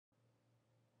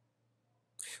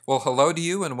Well, hello to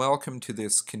you and welcome to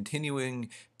this continuing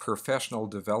professional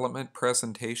development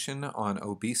presentation on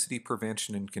obesity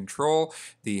prevention and control,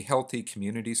 the healthy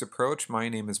communities approach. My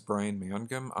name is Brian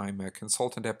Mangum. I'm a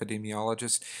consultant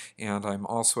epidemiologist and I'm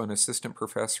also an assistant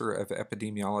professor of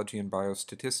epidemiology and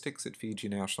biostatistics at Fiji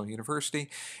National University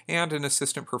and an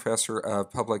assistant professor of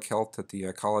public health at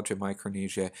the College of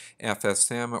Micronesia,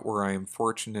 FSM, where I am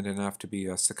fortunate enough to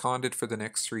be seconded for the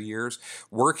next 3 years,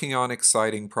 working on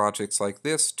exciting projects like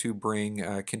this to bring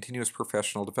continuous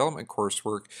professional development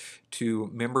coursework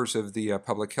to members of the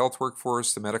public health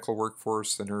workforce, the medical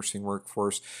workforce, the nursing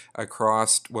workforce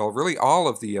across, well, really all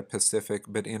of the Pacific,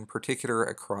 but in particular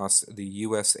across the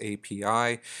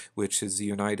USAPI, which is the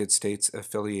United States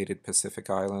Affiliated Pacific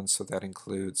Islands. So that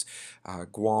includes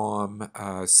Guam,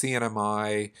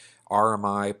 CNMI,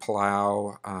 RMI,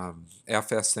 Palau,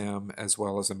 FSM, as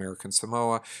well as American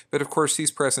Samoa. But of course,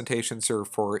 these presentations are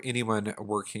for anyone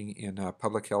working in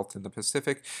public health in the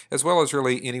Pacific, as well as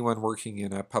really anyone working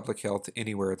in public health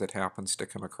anywhere that happens to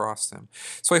come across them.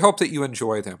 So I hope that you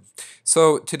enjoy them.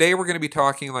 So today we're going to be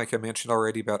talking, like I mentioned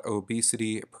already, about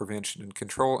obesity prevention and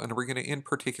control, and we're going to in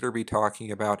particular be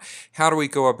talking about how do we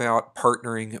go about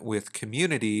partnering with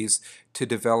communities to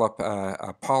develop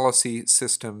a policy,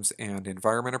 systems, and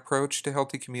environment approach to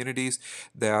healthy communities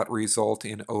that result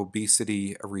in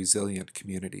obesity-resilient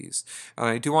communities. And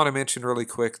I do want to mention really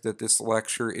quick that this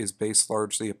lecture is based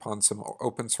largely upon some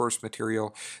open source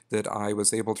material that I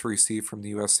was able to receive from the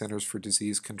U.S. Centers for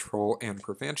Disease Control and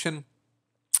Prevention.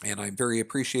 And I'm very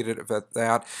appreciative of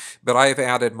that, but I have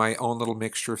added my own little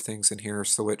mixture of things in here,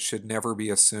 so it should never be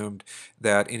assumed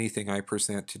that anything I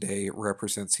present today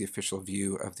represents the official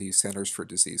view of the Centers for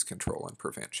Disease Control and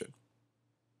Prevention.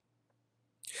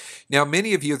 Now,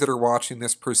 many of you that are watching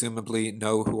this presumably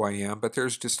know who I am, but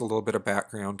there's just a little bit of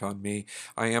background on me.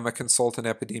 I am a consultant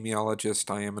epidemiologist.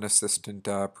 I am an assistant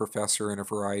professor in a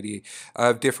variety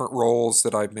of different roles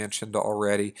that I've mentioned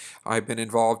already. I've been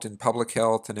involved in public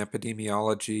health and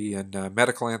epidemiology and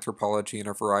medical anthropology and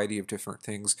a variety of different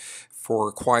things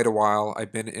for quite a while.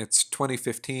 It's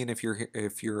 2015 if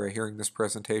you're hearing this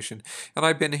presentation, and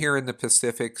I've been here in the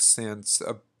Pacific since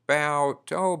about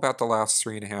the last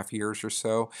 3.5 years or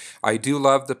so. I do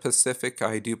love the Pacific.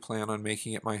 I do plan on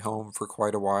making it my home for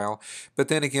quite a while. But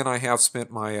then again, I have spent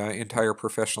my entire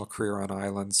professional career on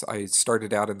islands. I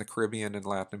started out in the Caribbean and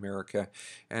Latin America,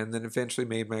 and then eventually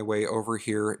made my way over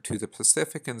here to the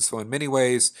Pacific. And so in many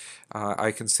ways,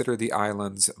 I consider the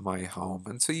islands my home.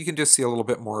 And so you can just see a little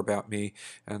bit more about me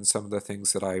and some of the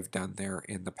things that I've done there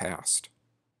in the past.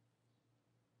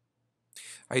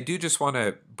 I do just want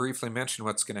to briefly mention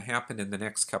what's going to happen in the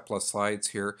next couple of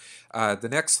slides here. The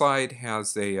next slide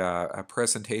has a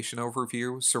presentation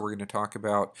overview, so we're going to talk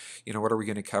about, what are we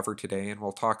going to cover today, and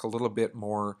we'll talk a little bit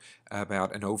more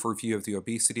about an overview of the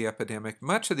obesity epidemic.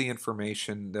 Much of the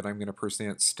information that I'm going to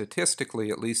present statistically,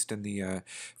 at least in the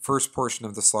first portion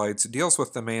of the slides, deals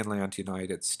with the mainland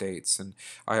United States, and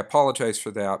I apologize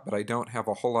for that, but I don't have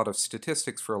a whole lot of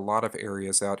statistics for a lot of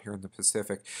areas out here in the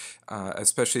Pacific,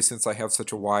 especially since I have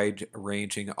such a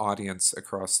wide-ranging audience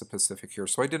across the Pacific here.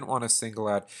 So I didn't want to single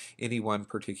out any one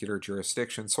particular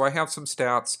jurisdiction. So I have some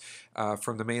stats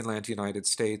from the mainland United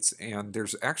States, and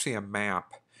there's actually a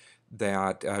map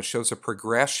that shows a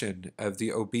progression of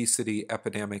the obesity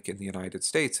epidemic in the United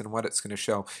States and what it's going to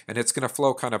show. And it's going to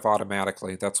flow kind of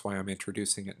automatically. That's why I'm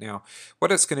introducing it now.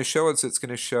 What it's going to show is it's going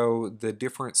to show the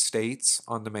different states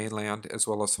on the mainland as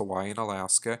well as Hawaii and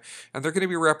Alaska. And they're going to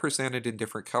be represented in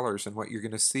different colors. And what you're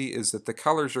going to see is that the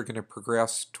colors are going to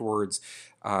progress towards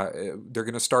they're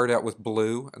going to start out with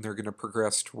blue and they're going to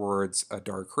progress towards a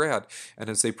dark red. And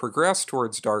as they progress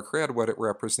towards dark red, what it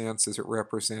represents is it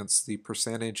represents the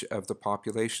percentage of the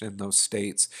population in those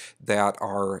states that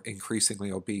are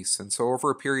increasingly obese. And so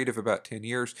over a period of about 10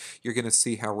 years, you're going to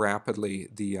see how rapidly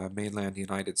the mainland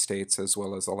United States, as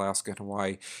well as Alaska and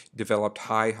Hawaii, developed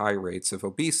high rates of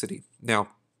obesity. Now,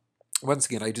 once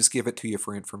again, I just give it to you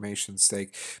for information's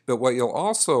sake. But what you'll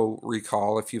also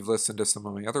recall, if you've listened to some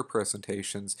of my other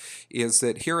presentations, is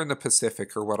that here in the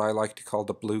Pacific, or what I like to call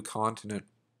the blue continent,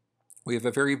 we have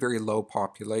a very, very low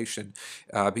population,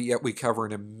 but yet we cover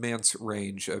an immense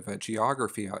range of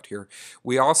geography out here.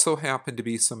 We also happen to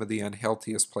be some of the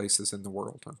unhealthiest places in the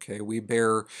world. Okay, we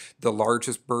bear the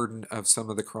largest burden of some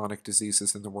of the chronic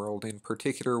diseases in the world. In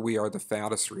particular, we are the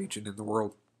fattest region in the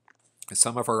world.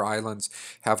 Some of our islands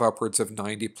have upwards of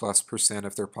 90+%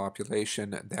 of their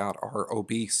population that are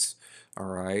obese. All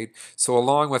right. So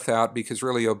along with that, because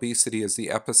really obesity is the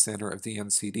epicenter of the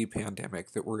NCD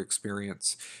pandemic that we're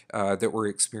experiencing,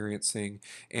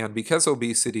 and because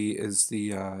obesity is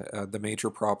the major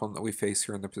problem that we face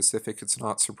here in the Pacific, it's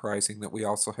not surprising that we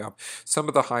also have some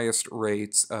of the highest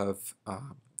rates of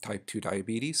type 2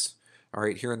 diabetes. All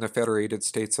right, here in the Federated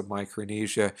States of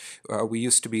Micronesia, we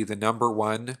used to be the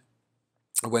 #1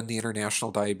 when the International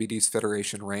Diabetes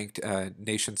Federation ranked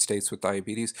nation states with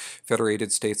diabetes.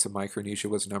 Federated States of Micronesia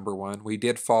was #1. We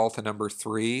did fall to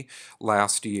 #3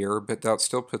 last year, but that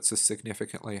still puts us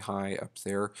significantly high up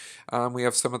there. We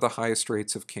have some of the highest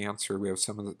rates of cancer. We have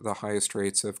some of the highest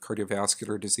rates of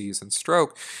cardiovascular disease and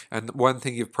stroke. And one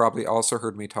thing you've probably also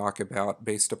heard me talk about,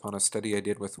 based upon a study I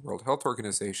did with the World Health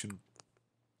Organization,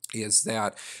 is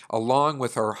that along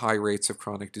with our high rates of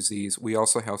chronic disease, we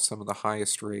also have some of the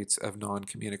highest rates of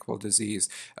non-communicable disease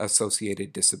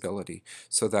associated disability.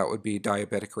 So that would be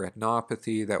diabetic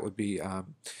retinopathy, that would be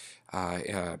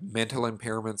mental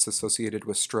impairments associated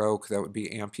with stroke, that would be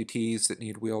amputees that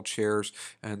need wheelchairs,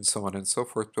 and so on and so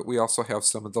forth. But we also have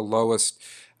some of the lowest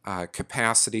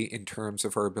capacity in terms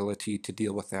of our ability to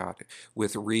deal with that,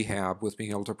 with rehab, with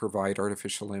being able to provide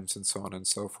artificial limbs, and so on and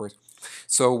so forth.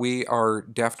 So we are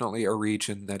definitely a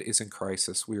region that is in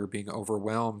crisis. We are being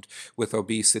overwhelmed with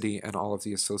obesity and all of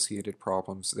the associated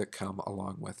problems that come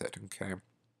along with it. Okay.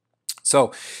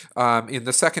 So in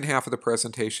the second half of the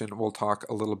presentation, we'll talk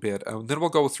a little bit, and then we'll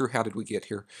go through how did we get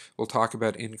here. We'll talk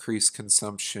about increased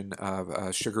consumption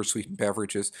of sugar-sweetened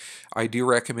beverages. I do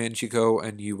recommend you go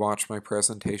and you watch my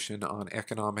presentation on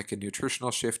economic and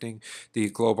nutritional shifting, the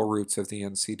global roots of the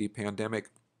NCD pandemic,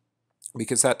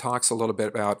 because that talks a little bit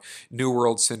about New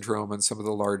World Syndrome and some of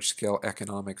the large-scale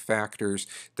economic factors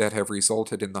that have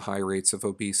resulted in the high rates of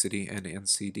obesity and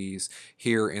NCDs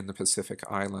here in the Pacific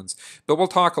Islands. But we'll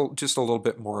talk just a little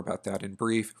bit more about that in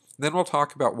brief. Then we'll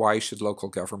talk about why should local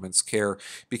governments care,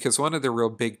 because one of the real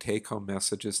big take-home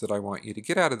messages that I want you to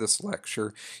get out of this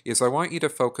lecture is I want you to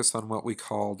focus on what we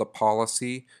call the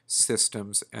policy,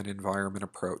 systems, and environment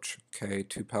approach, okay,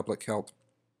 to public health.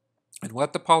 And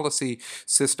what the policy,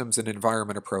 systems, and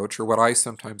environment approach, or what I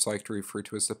sometimes like to refer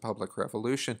to as the public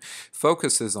revolution,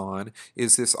 focuses on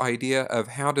is this idea of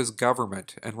how does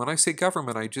government, and when I say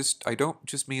government, I don't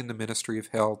just mean the Ministry of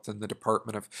Health and the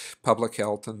Department of Public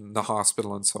Health and the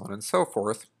hospital and so on and so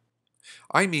forth.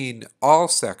 I mean all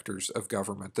sectors of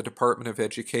government, the Department of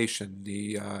Education,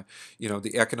 the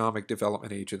economic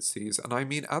development agencies, and I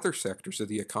mean other sectors of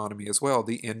the economy as well,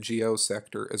 the NGO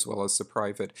sector as well as the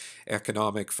private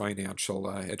economic, financial,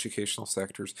 educational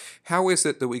sectors. How is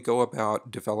it that we go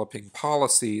about developing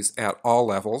policies at all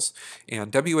levels?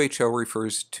 And WHO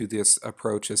refers to this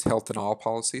approach as health in all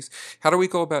policies. How do we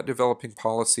go about developing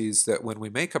policies that when we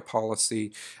make a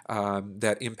policy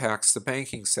that impacts the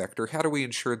banking sector, how do we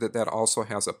ensure that that also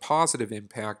has a positive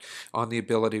impact on the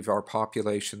ability of our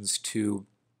populations to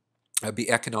be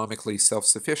economically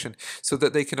self-sufficient so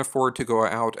that they can afford to go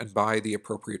out and buy the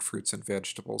appropriate fruits and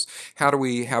vegetables? How do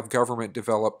we have government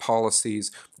develop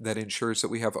policies that ensures that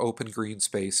we have open green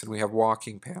space and we have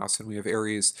walking paths and we have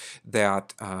areas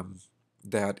that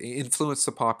that influence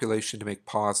the population to make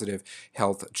positive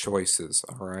health choices?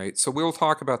 All right, so we'll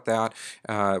talk about that.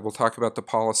 We'll talk about the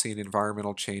policy and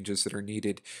environmental changes that are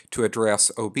needed to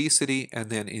address obesity,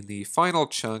 and then in the final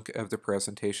chunk of the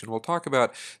presentation, we'll talk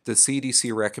about the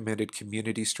CDC recommended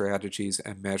community strategies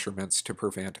and measurements to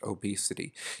prevent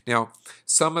obesity. Now,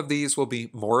 some of these will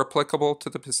be more applicable to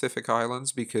the Pacific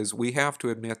Islands because we have to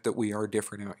admit that we are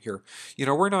different out here.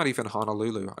 We're not even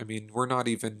Honolulu. I mean, we're not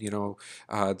even,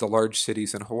 the large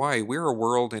cities in Hawaii. We're a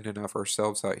world in and of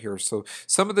ourselves out here. So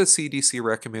some of the CDC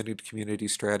recommended community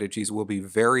strategies will be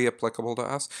very applicable to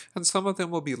us, and some of them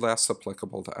will be less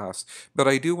applicable to us. But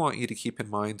I do want you to keep in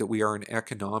mind that we are an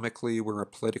economically, we're a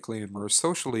politically, and we're a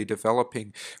socially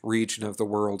developing region of the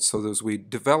world. So as we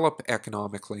develop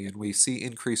economically and we see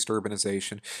increased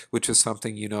urbanization, which is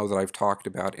something that I've talked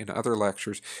about in other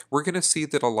lectures, we're going to see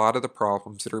that a lot of the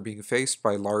problems that are being faced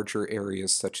by larger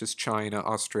areas such as China,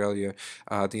 Australia,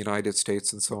 the United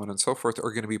States, and so on and so forth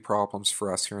are going to be problems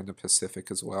for us here in the Pacific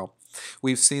as well.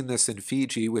 We've seen this in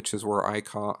Fiji, which is where I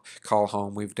call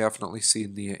home. We've definitely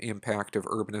seen the impact of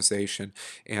urbanization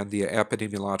and the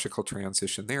epidemiological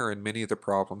transition there, and many of the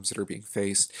problems that are being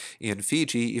faced in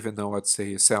Fiji, even though it's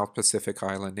a South Pacific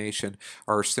island nation,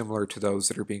 are similar to those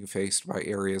that are being faced by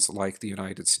areas like the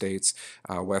United States,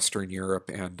 Western Europe,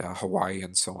 and Hawaii,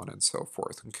 and so on and so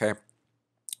forth. Okay.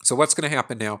 So what's going to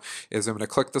happen now is I'm going to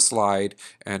click the slide,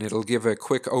 and it'll give a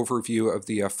quick overview of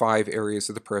the 5 areas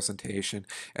of the presentation,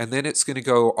 and then it's going to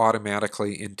go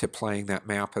automatically into playing that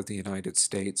map of the United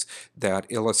States that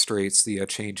illustrates the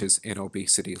changes in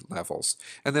obesity levels.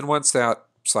 And then once that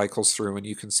cycles through and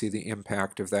you can see the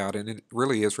impact of that, and it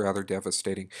really is rather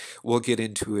devastating, we'll get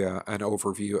into an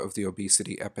overview of the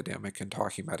obesity epidemic and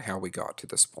talking about how we got to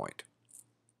this point.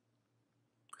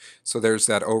 So there's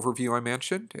that overview I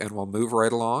mentioned, and we'll move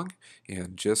right along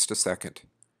in just a second.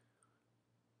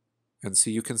 And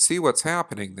so you can see what's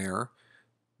happening there.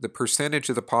 The percentage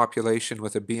of the population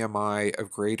with a BMI of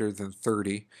greater than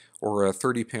 30 or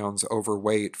 30 pounds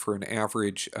overweight for an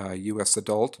average U.S.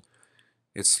 adult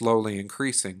is slowly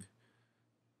increasing.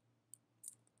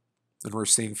 And we're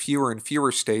seeing fewer and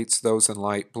fewer states, those in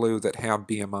light blue, that have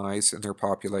BMIs in their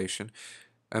population.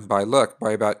 And by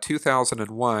about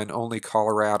 2001, only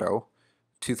Colorado,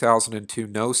 2002,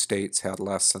 no states had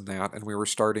less than that, and we were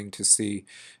starting to see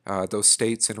those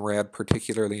states in red,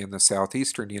 particularly in the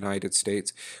southeastern United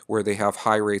States, where they have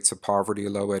high rates of poverty,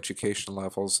 low education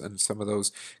levels, and some of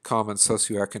those common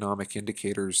socioeconomic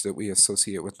indicators that we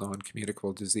associate with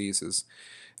non-communicable diseases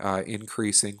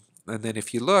increasing. And then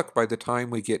if you look, by the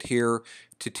time we get here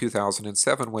to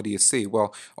 2007, what do you see?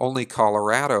 Well, only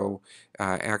Colorado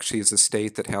actually is a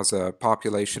state that has a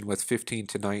population with 15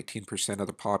 to 19% of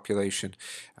the population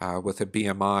with a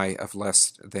BMI of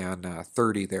less than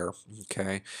 30 there,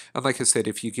 okay? And like I said,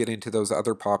 if you get into those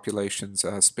other populations,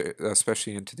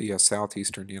 especially into the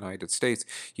southeastern United States,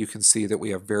 you can see that we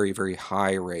have very, very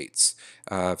high rates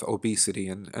of obesity,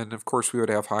 and of course we would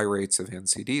have high rates of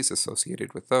NCDs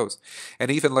associated with those.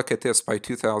 And even look at this, by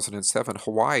 2007,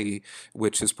 Hawaii,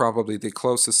 which is probably the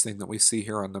closest thing that we see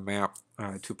here on the map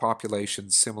to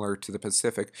populations similar to the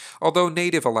Pacific, although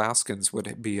native Alaskans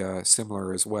would be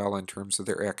similar as well in terms of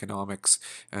their economics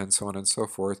and so on and so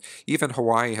forth. Even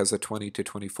Hawaii has a 20 to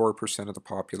 24% of the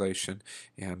population,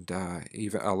 and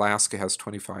even Alaska has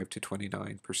 25 to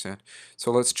 29%.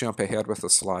 So let's jump ahead with the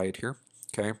slide here.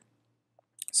 Okay,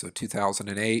 so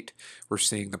 2008, we're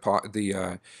seeing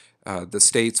the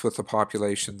states with the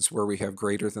populations where we have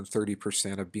greater than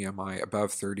 30% of BMI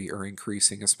above 30 are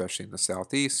increasing, especially in the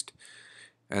southeast.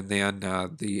 And then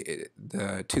the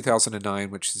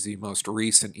 2009, which is the most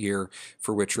recent year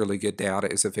for which really good data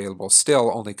is available,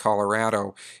 still only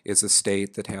Colorado is a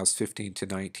state that has 15 to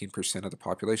 19% of the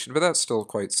population, but that's still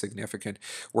quite significant,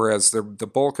 whereas the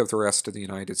bulk of the rest of the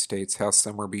United States has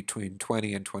somewhere between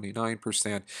 20 and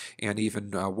 29%, and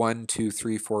even 1, 2,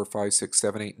 3, 4, 5, 6,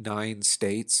 7, 8, 9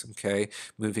 states, okay,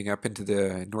 moving up into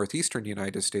the northeastern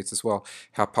United States as well,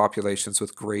 have populations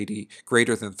with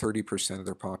greater than 30% of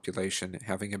their population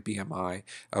having a BMI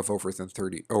of over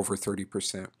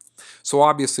 30%. So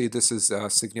obviously this is a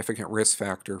significant risk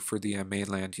factor for the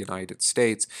mainland United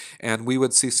States, and we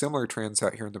would see similar trends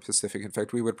out here in the Pacific. In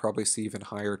fact, we would probably see even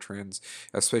higher trends,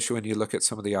 especially when you look at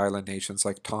some of the island nations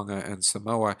like Tonga and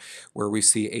Samoa, where we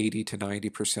see 80 to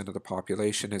 90% of the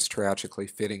population is tragically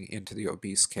fitting into the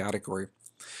obese category.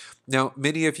 Now,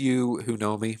 many of you who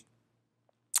know me,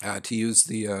 to use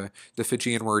the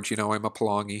Fijian word, I'm a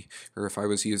Palangi, or if I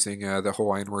was using the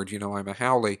Hawaiian word, I'm a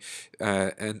Haole,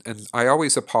 and I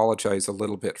always apologize a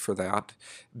little bit for that,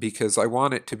 because I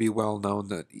want it to be well known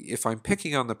that if I'm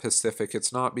picking on the Pacific,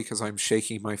 it's not because I'm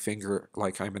shaking my finger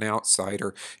like I'm an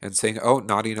outsider and saying, "Oh,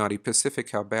 naughty, naughty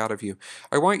Pacific, how bad of you."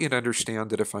 I want you to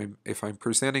understand that if I'm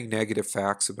presenting negative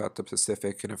facts about the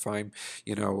Pacific, and if I'm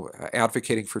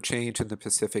advocating for change in the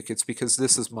Pacific, it's because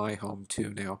this is my home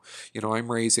too now.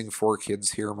 I'm raising 4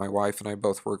 kids here. My wife and I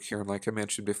both work here, and like I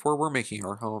mentioned before, we're making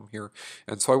our home here.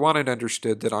 And so I want it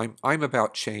understood that I'm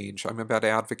about change. I'm about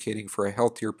advocating for a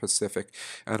healthier Pacific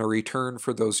and a return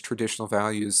for those traditional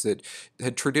values that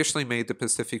had traditionally made the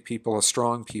Pacific people a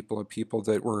strong people, a people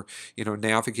that were,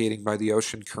 navigating by the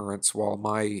ocean currents while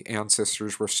my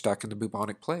ancestors were stuck in the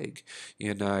bubonic plague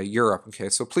in Europe. Okay,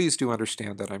 so please do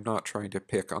understand that I'm not trying to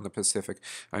pick on the Pacific.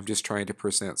 I'm just trying to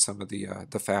present some of the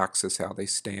facts as how they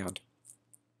stand.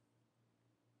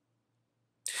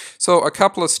 So a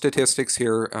couple of statistics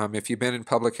here. If you've been in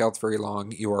public health very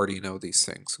long, you already know these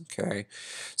things, okay?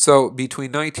 So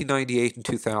between 1998 and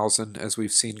 2000, as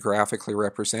we've seen graphically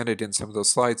represented in some of those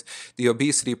slides, the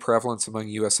obesity prevalence among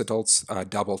U.S. adults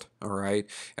doubled, all right?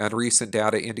 And recent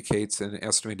data indicates an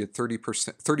estimated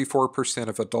 34%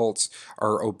 of adults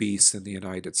are obese in the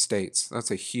United States.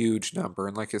 That's a huge number.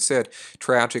 And like I said,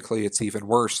 tragically, it's even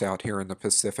worse out here in the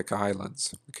Pacific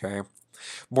Islands, okay?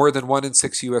 More than 1 in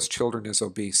 6 U.S. children is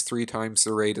obese, 3 times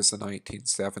the rate as the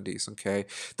 1970s, okay?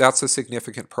 That's a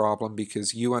significant problem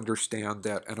because you understand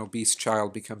that an obese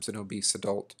child becomes an obese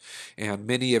adult. And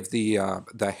many of the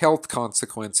health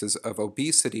consequences of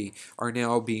obesity are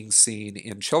now being seen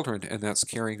in children, and that's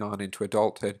carrying on into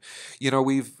adulthood. You know,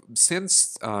 we've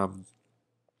since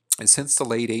the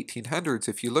late 1800s,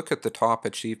 if you look at the top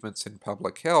achievements in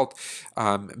public health,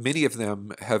 many of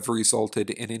them have resulted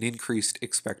in an increased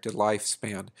expected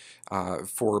lifespan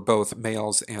for both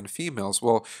males and females.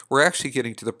 Well, we're actually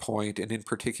getting to the point, and in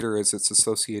particular as it's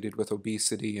associated with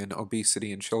obesity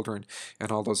in children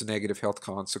and all those negative health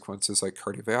consequences like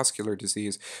cardiovascular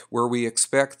disease, where we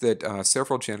expect that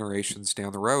several generations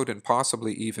down the road, and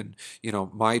possibly even,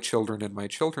 my children and my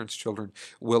children's children,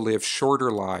 will live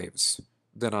shorter lives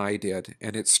than I did,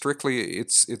 and it's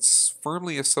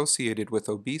firmly associated with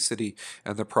obesity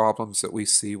and the problems that we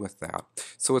see with that.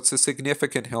 So it's a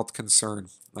significant health concern,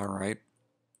 all right?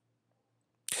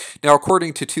 Now,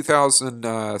 according to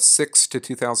 2006 to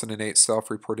 2008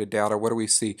 self-reported data, what do we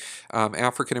see?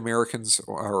 African Americans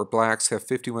or blacks have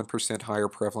 51% higher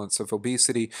prevalence of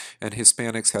obesity, and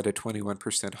Hispanics had a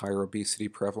 21% higher obesity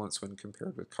prevalence when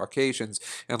compared with Caucasians.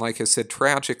 And like I said,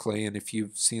 tragically, and if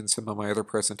you've seen some of my other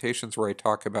presentations where I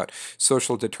talk about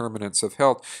social determinants of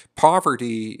health,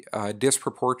 poverty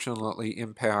disproportionately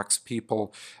impacts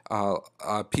people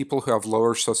who have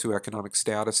lower socioeconomic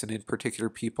status, and in particular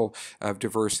people of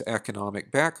diverse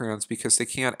economic backgrounds, because they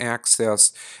can't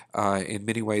access, in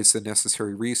many ways, the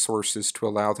necessary resources to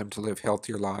allow them to live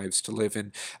healthier lives, to live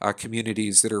in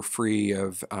communities that are free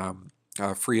of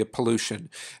pollution,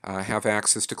 have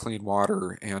access to clean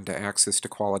water, and access to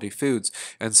quality foods.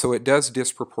 And so it does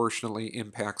disproportionately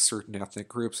impact certain ethnic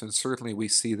groups, and certainly we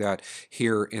see that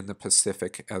here in the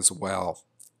Pacific as well.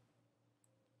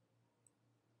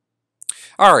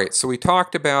 All right, so we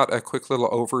talked about a quick little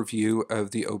overview of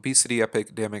the obesity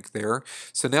epidemic there.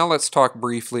 So now let's talk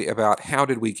briefly about how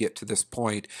did we get to this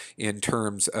point in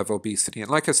terms of obesity.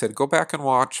 And like I said, go back and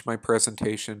watch my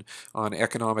presentation on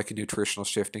economic and nutritional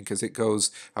shifting, because it goes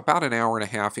about an hour and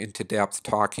a half into depth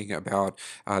talking about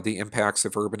the impacts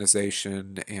of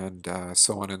urbanization and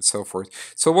so on and so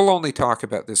forth. So we'll only talk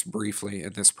about this briefly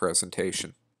in this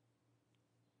presentation.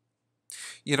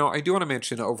 I do want to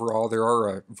mention overall there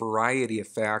are a variety of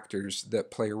factors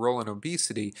that play a role in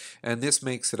obesity, and this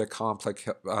makes it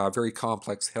a very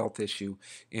complex health issue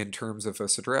in terms of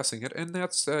us addressing it, and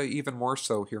that's even more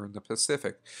so here in the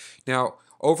Pacific. Now,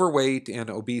 overweight and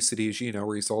obesity, as you know,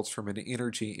 results from an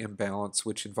energy imbalance,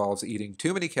 which involves eating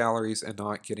too many calories and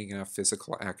not getting enough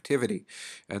physical activity.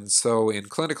 And so in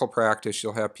clinical practice,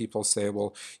 you'll have people say,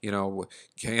 well,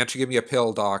 can't you give me a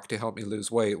pill, doc, to help me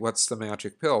lose weight? What's the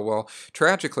magic pill? Well,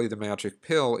 tragically, the magic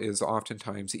pill is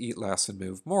oftentimes eat less and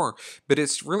move more, but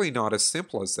it's really not as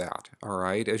simple as that, all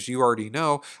right? As you already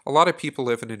know, a lot of people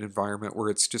live in an environment where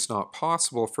it's just not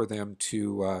possible for them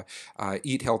to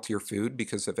eat healthier food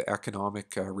because of economic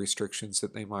restrictions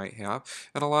that they might have,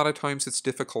 and a lot of times it's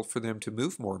difficult for them to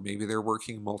move more. Maybe they're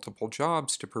working multiple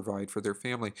jobs to provide for their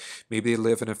family. Maybe they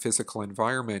live in a physical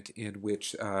environment in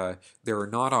which there are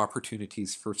not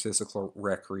opportunities for physical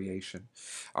recreation.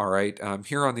 All right,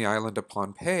 here on the island of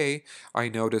Pohnpei, I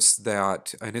noticed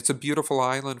that, and it's a beautiful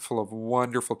island full of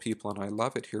wonderful people, and I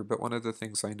love it here, but one of the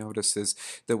things I notice is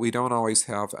that we don't always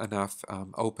have enough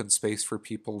open space for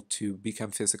people to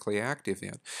become physically active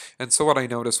in. And so what I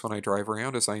notice when I drive around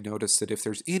is I notice that if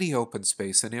there's any open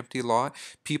space, an empty lot,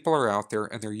 people are out there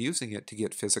and they're using it to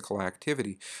get physical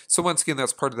activity. So once again,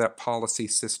 that's part of that policy,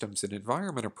 systems, and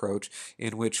environment approach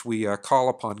in which we call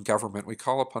upon government, we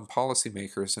call upon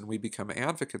policymakers, and we become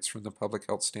advocates from the public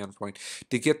health standpoint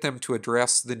to get them to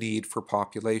address the need for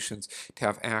populations to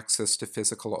have access to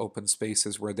physical open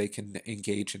spaces where they can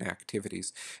engage in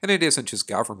activities. And it isn't just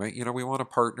government. We want to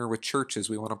partner with churches,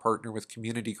 we want to partner with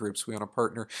community groups, we want to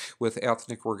partner with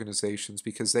ethnic organizations,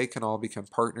 because they can all become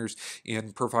partners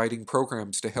in providing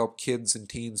programs to help kids and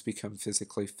teens become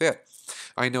physically fit.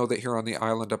 I know that here on the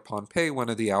island of Pohnpei, one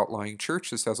of the outlying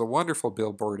churches has a wonderful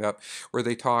billboard up where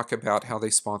they talk about how they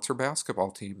sponsor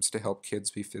basketball teams to help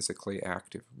kids be physically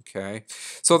active, okay?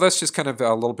 So that's just kind of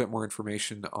a little bit more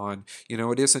information on,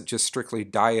 it isn't just strictly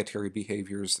dietary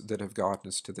behaviors that have gotten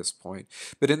us to this point.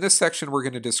 But in this section, we're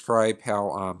going to describe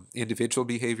how individual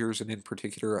behaviors, and in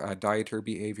particular dietary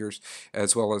behaviors,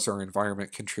 as well as our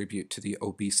environment, contribute to the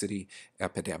obesity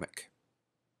epidemic.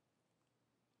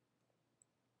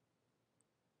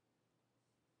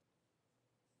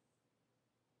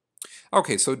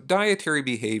 Okay, so dietary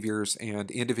behaviors and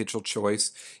individual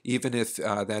choice, even if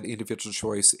that individual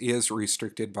choice is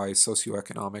restricted by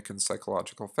socioeconomic and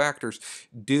psychological factors,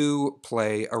 do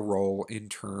play a role in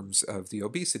terms of the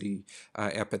obesity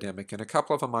epidemic. And a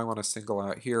couple of them I want to single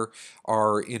out here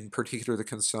are, in particular, the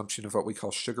consumption of what we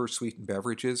call sugar-sweetened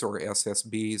beverages, or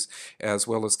SSBs, as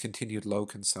well as continued low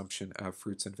consumption of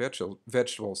fruits and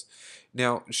vegetables.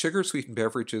 Now, sugar-sweetened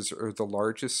beverages are the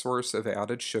largest source of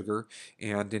added sugar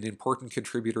and an important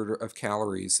contributor of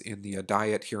calories in the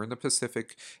diet here in the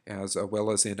Pacific, as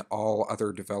well as in all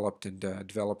other developed and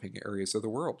developing areas of the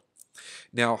world.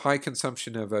 Now, high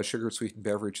consumption of sugar-sweetened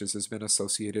beverages has been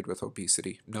associated with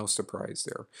obesity. No surprise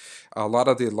there. A lot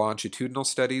of the longitudinal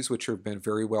studies, which have been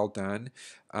very well done,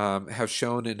 have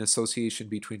shown an association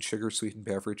between sugar-sweetened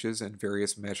beverages and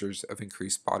various measures of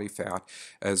increased body fat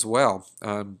as well.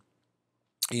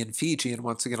 In Fiji, and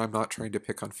once again, I'm not trying to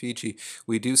pick on Fiji,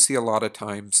 we do see a lot of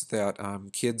times that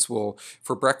kids will,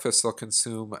 for breakfast, they'll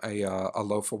consume a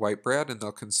loaf of white bread and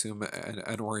they'll consume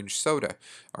an orange soda.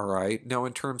 All right. Now,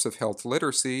 in terms of health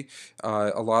literacy,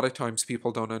 a lot of times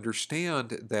people don't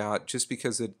understand that just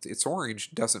because it's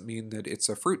orange doesn't mean that it's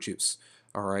a fruit juice.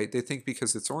 All right, they think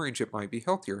because it's orange it might be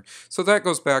healthier. So that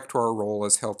goes back to our role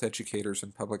as health educators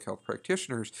and public health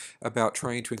practitioners about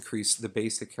trying to increase the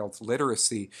basic health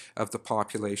literacy of the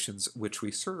populations which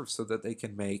we serve so that they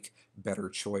can make better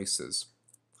choices.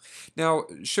 Now,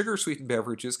 sugar-sweetened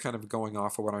beverages, kind of going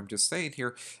off of what I'm just saying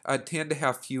here, tend to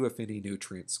have few, if any,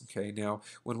 nutrients. Okay, now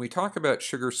when we talk about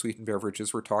sugar-sweetened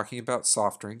beverages, we're talking about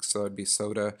soft drinks, so it'd be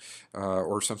soda,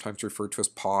 or sometimes referred to as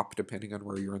pop, depending on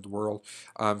where you're in the world.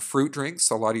 Fruit drinks,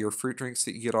 a lot of your fruit drinks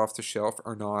that you get off the shelf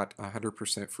are not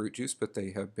 100% fruit juice, but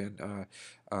they've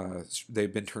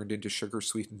been turned into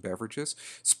sugar-sweetened beverages.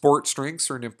 Sports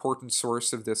drinks are an important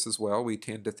source of this as well. We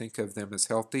tend to think of them as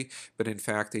healthy, but in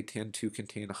fact they tend to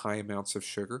contain high amounts of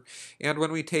sugar. And when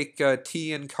we take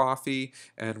tea and coffee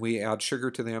and we add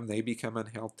sugar to them, they become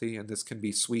unhealthy, and this can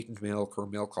be sweetened milk or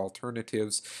milk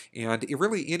alternatives, and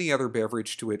really any other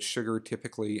beverage to which sugar,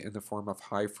 typically in the form of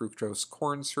high fructose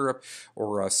corn syrup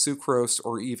or sucrose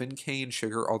or even cane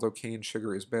sugar, although cane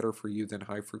sugar is better for you than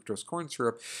high fructose corn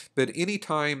syrup. But any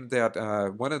time that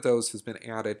one of those has been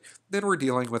added, then we're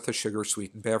dealing with a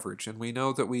sugar-sweetened beverage. And we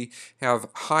know that we have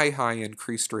high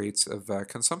increased rates of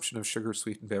consumption of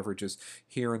sugar-sweetened beverages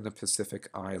here in the Pacific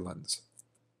Islands.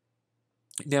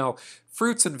 Now,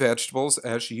 fruits and vegetables,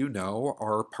 as you know,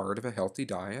 are part of a healthy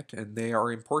diet, and they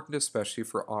are important especially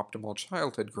for optimal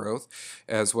childhood growth,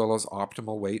 as well as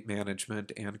optimal weight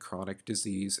management and chronic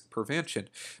disease prevention.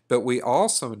 But we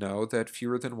also know that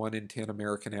fewer than 1 in 10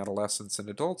 American adolescents and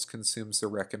adults consumes the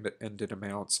recommended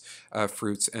amounts of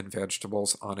fruits and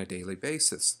vegetables on a daily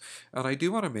basis. And I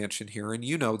do want to mention here, and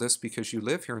you know this because you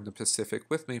live here in the Pacific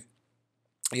with me,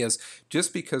 is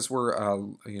just because we're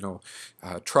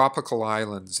tropical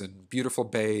islands and beautiful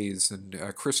bays and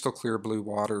crystal clear blue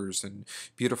waters and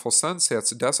beautiful sunsets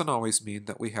doesn't always mean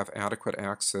that we have adequate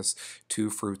access to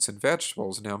fruits and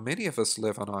vegetables. Now, many of us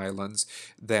live on islands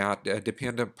that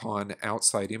depend upon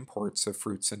outside imports of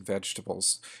fruits and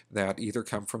vegetables that either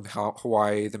come from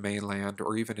Hawaii, the mainland,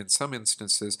 or even in some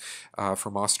instances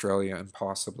from Australia and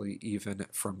possibly even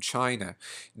from China.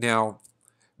 Now,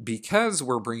 because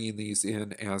we're bringing these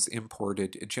in as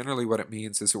imported, generally what it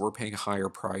means is that we're paying higher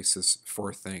prices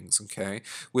for things, okay?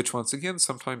 Which once again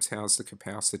sometimes has the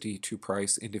capacity to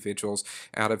price individuals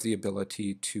out of the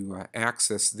ability to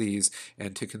access these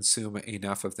and to consume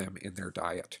enough of them in their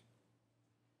diet.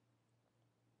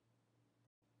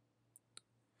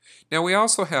 Now we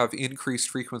also have increased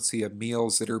frequency of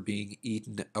meals that are being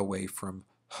eaten away from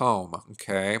home,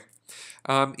 okay?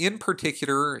 In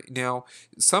particular, now,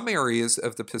 some areas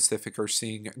of the Pacific are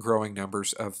seeing growing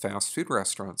numbers of fast food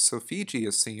restaurants. So Fiji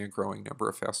is seeing a growing number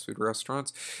of fast food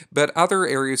restaurants, but other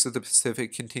areas of the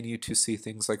Pacific continue to see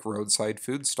things like roadside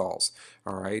food stalls.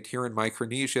 All right, here in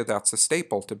Micronesia, that's a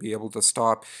staple to be able to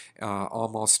stop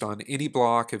almost on any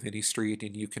block of any street,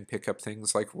 and you can pick up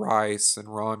things like rice and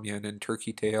ramen and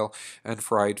turkey tail and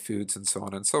fried foods and so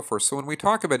on and so forth. So when we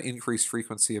talk about increased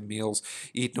frequency of meals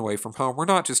eaten away from home, we're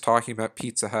not just talking about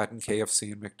Pizza Hut and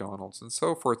KFC and McDonald's and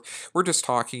so forth. We're just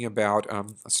talking about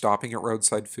stopping at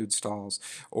roadside food stalls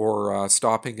or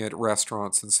stopping at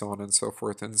restaurants and so on and so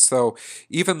forth. And so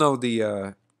even though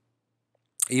the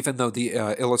even though the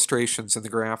illustrations in the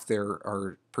graph there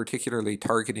are particularly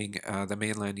targeting the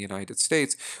mainland United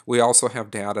States, we also have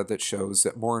data that shows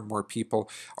that more and more people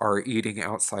are eating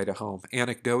outside of home.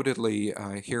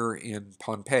 Anecdotally, here in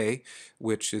Pompeii,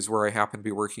 which is where I happen to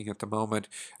be working at the moment,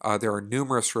 there are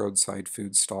numerous roadside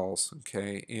food stalls,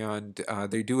 okay, and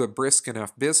they do a brisk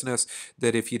enough business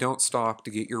that if you don't stop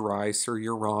to get your rice or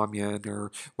your ramen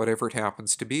or whatever it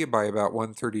happens to be by about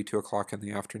 1:30, 2 o'clock in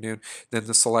the afternoon, then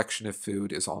the selection of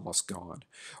food is almost gone.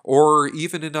 Or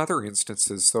even in other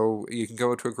instances, so you can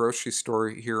go to a grocery store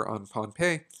here on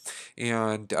Pompeii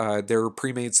and there are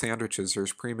pre-made sandwiches,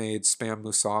 there's pre-made spam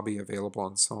musabi available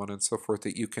and so on and so forth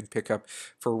that you can pick up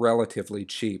for relatively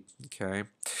cheap, okay?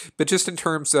 But just in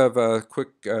terms of a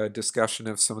quick discussion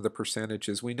of some of the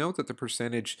percentages, we know that the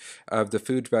percentage of the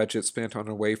food budget spent on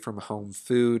away from home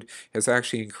food has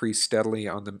actually increased steadily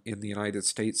in the United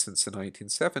States since the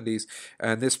 1970s,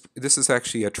 and this is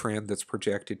actually a trend that's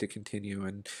projected to continue.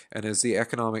 And as the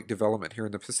economic development here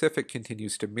in the Pacific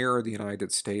continues to mirror the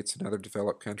United States and other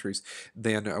developed countries,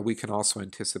 then we can also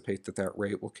anticipate that that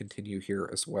rate will continue here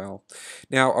as well.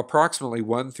 Now, approximately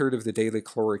 1/3 of the daily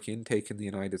caloric intake in the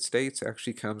United States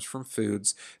actually comes from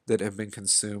foods that have been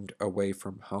consumed away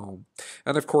from home.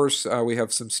 And of course, we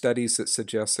have some studies that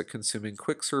suggest that consuming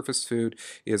quick service food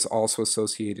is also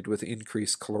associated with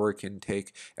increased caloric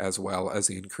intake as well as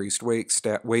increased weight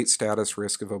status,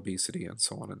 risk of obesity, and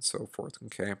so on and so forth.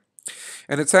 Okay.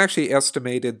 And it's actually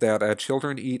estimated that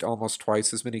children eat almost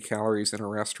twice as many calories in a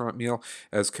restaurant meal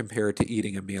as compared to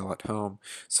eating a meal at home.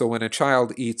 So when a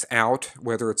child eats out,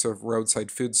 whether it's a roadside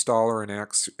food stall or an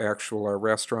actual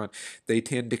restaurant, they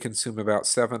tend to consume about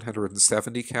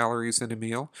 770 calories in a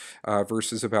meal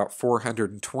versus about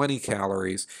 420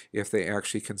 calories if they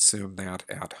actually consume that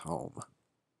at home.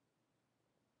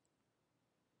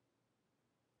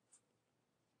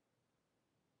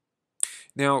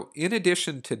 Now, in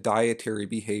addition to dietary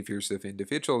behaviors of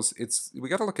individuals, we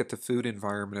got to look at the food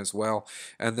environment as well.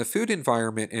 And the food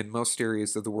environment in most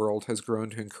areas of the world has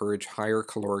grown to encourage higher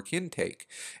caloric intake.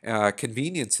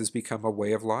 Convenience has become a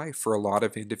way of life for a lot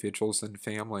of individuals and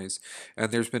families.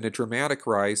 And there's been a dramatic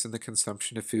rise in the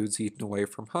consumption of foods eaten away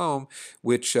from home,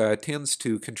 which tends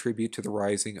to contribute to the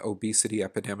rising obesity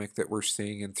epidemic that we're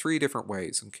seeing in three different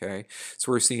ways. Okay,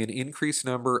 so we're seeing an increased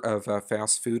number of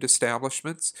fast food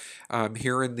establishments.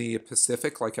 Here in the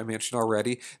Pacific, like I mentioned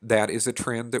already, that is a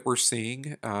trend that we're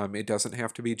seeing. It doesn't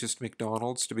have to be just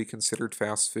McDonald's to be considered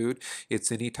fast food.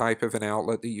 It's any type of an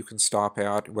outlet that you can stop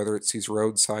at, whether it's these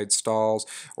roadside stalls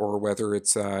or whether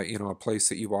it's a place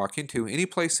that you walk into. Any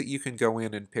place that you can go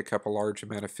in and pick up a large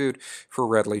amount of food for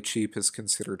readily cheap is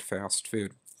considered fast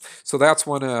food. So that's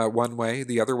one way.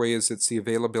 The other way is it's the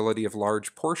availability of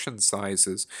large portion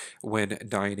sizes when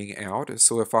dining out.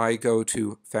 So if I go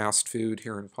to fast food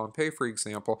here in Pompeii, for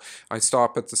example, I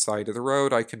stop at the side of the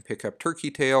road, I can pick up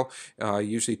turkey tail,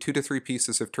 usually 2 to 3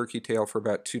 pieces of turkey tail for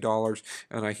about $2,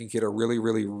 and I can get a really,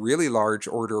 really, really large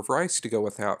order of rice to go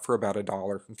with that for about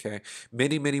 $1. Okay,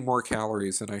 many, many more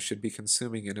calories than I should be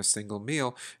consuming in a single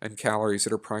meal, and calories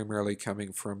that are primarily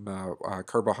coming from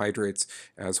carbohydrates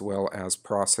as well as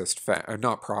processed fat,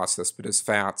 not processed, but as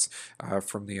fats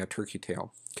from the turkey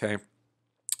tail. Okay.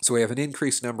 So we have an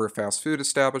increased number of fast food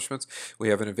establishments, we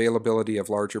have an availability of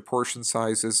larger portion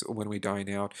sizes when we dine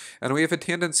out, and we have a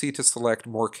tendency to select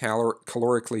more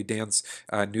calorically dense,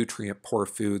 nutrient-poor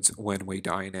foods when we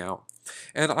dine out.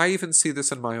 And I even see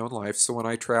this in my own life. So when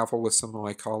I travel with some of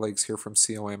my colleagues here from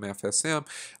COMFSM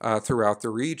throughout the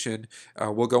region,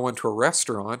 we'll go into a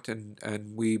restaurant,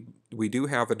 and we do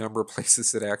have a number of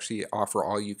places that actually offer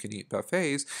all-you-can-eat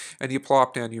buffets, and you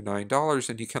plop down your $9,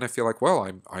 and you kind of feel like, well,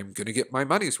 I'm going to get my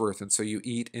money's worth, and so you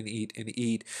eat and eat and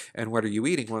eat. And what are you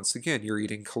eating? Once again, you're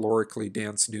eating calorically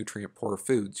dense, nutrient-poor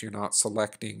foods. You're not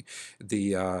selecting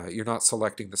the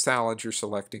salads. You're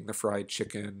selecting the fried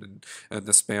chicken and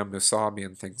the spam musabi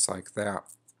and things like that.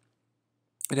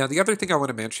 Now, the other thing I want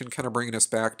to mention, kind of bringing us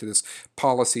back to this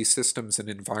policy, systems, and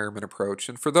environment approach,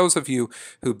 and for those of you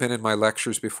who've been in my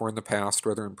lectures before in the past,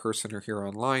 whether in person or here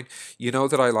online, you know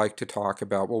that I like to talk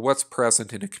about, well, what's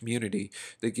present in a community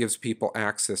that gives people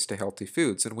access to healthy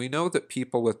foods. And we know that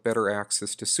people with better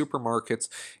access to supermarkets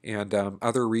and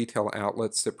other retail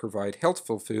outlets that provide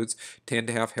healthful foods tend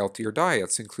to have healthier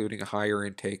diets, including higher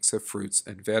intakes of fruits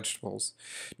and vegetables.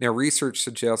 Now, research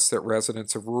suggests that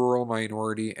residents of rural,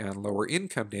 minority, and lower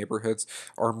income income neighborhoods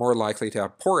are more likely to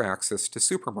have poor access to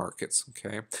supermarkets,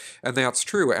 okay? And that's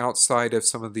true outside of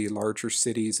some of the larger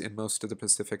cities in most of the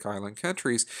Pacific Island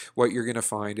countries. What you're going to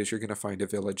find is you're going to find a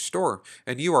village store.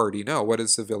 And you already know, what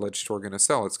is the village store going to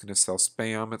sell? It's going to sell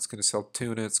Spam, it's going to sell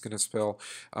tuna, it's going to sell,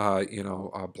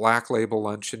 black label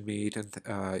luncheon meat, and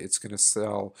it's going to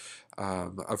sell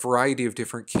a variety of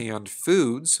different canned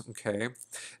foods, okay,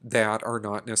 that are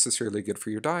not necessarily good for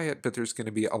your diet, but there's going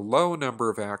to be a low number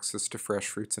of access to fresh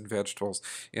fruits and vegetables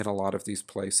in a lot of these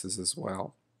places as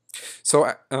well.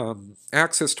 So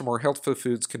access to more healthful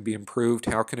foods can be improved.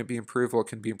 How can it be improved? Well, it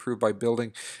can be improved by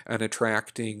building and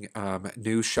attracting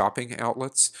new shopping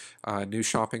outlets, new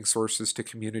shopping sources to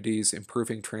communities,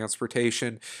 improving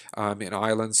transportation in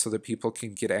islands so that people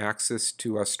can get access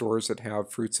to stores that have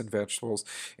fruits and vegetables,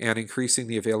 and increasing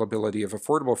the availability of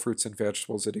affordable fruits and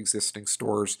vegetables at existing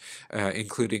stores,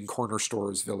 including corner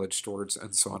stores, village stores,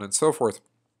 and so on and so forth.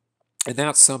 And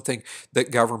that's something that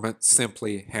government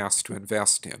simply has to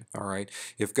invest in, all right?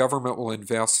 If government will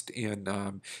invest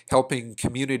in helping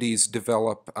communities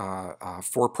develop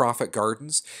for-profit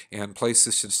gardens and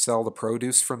places to sell the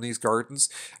produce from these gardens,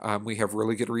 we have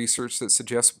really good research that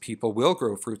suggests people will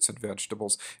grow fruits and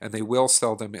vegetables, and they will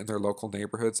sell them in their local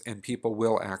neighborhoods, and people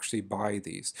will actually buy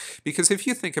these. Because if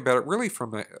you think about it, really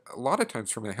from a lot of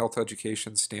times from a health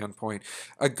education standpoint,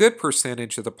 a good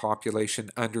percentage of the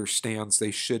population understands they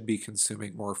should be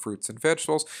consuming more fruits and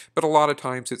vegetables, but a lot of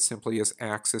times it simply is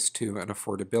access to and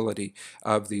affordability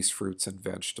of these fruits and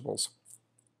vegetables.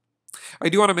 I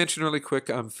do want to mention really quick,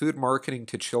 food marketing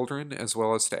to children as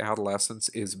well as to adolescents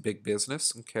is big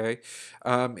business, okay?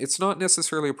 It's not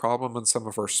necessarily a problem on some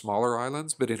of our smaller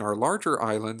islands, but in our larger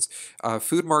islands,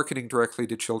 food marketing directly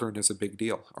to children is a big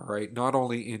deal, all right? Not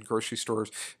only in grocery stores,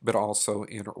 but also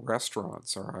in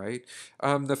restaurants, all right?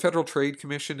 The Federal Trade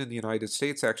Commission in the United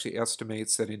States actually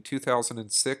estimates that in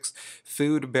 2006,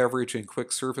 food, beverage, and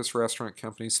quick service restaurant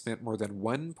companies spent more than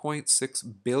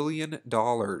 $1.6 billion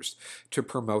to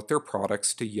promote their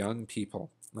products to young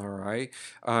people. All right.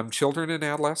 Children and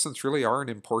adolescents really are an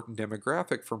important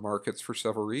demographic for markets for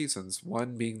several reasons.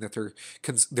 One being that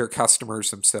they're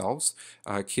customers themselves.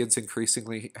 Kids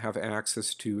increasingly have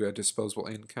access to disposable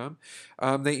income.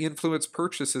 They influence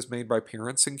purchases made by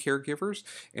parents and caregivers,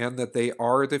 and that they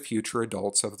are the future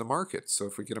adults of the market. So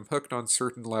if we get them hooked on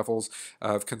certain levels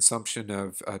of consumption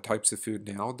of types of food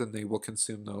now, then they will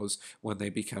consume those when they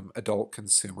become adult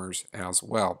consumers as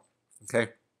well.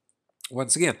 Okay.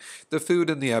 Once again, the food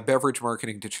and the beverage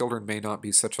marketing to children may not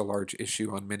be such a large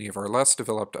issue on many of our less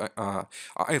developed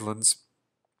islands.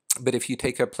 But if you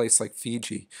take a place like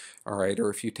Fiji, all right, or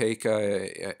if you take,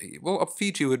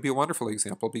 Fiji would be a wonderful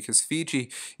example because Fiji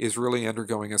is really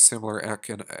undergoing a similar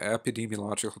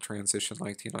epidemiological transition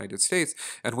like the United States,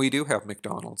 and we do have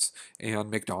McDonald's,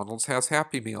 and McDonald's has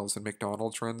Happy Meals, and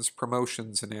McDonald's runs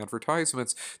promotions and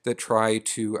advertisements that try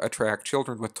to attract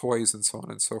children with toys and so on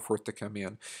and so forth to come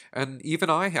in. And even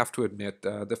I have to admit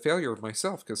the failure of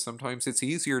myself, because sometimes it's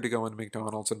easier to go into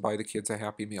McDonald's and buy the kids a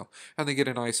Happy Meal, and they get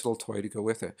a nice little toy to go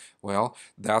with it. Well,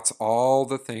 that's all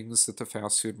the things that the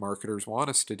fast food marketers want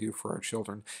us to do for our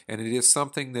children. And it is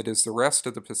something that as the rest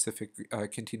of the Pacific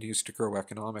continues to grow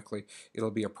economically, it'll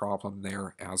be a problem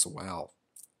there as well.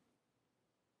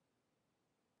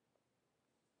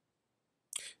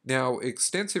 Now,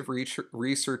 extensive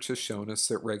research has shown us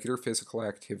that regular physical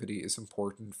activity is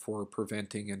important for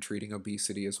preventing and treating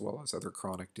obesity as well as other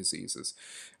chronic diseases.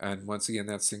 And once again,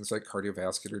 that's things like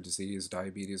cardiovascular disease,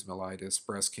 diabetes mellitus,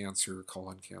 breast cancer,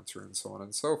 colon cancer, and so on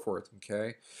and so forth,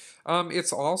 okay?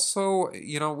 It's also,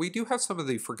 we do have some of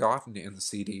the forgotten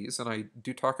NCDs, and I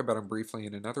do talk about them briefly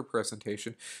in another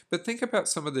presentation, but think about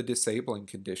some of the disabling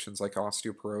conditions like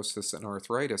osteoporosis and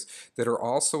arthritis that are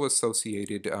also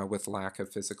associated with lack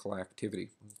of physical activity,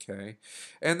 okay?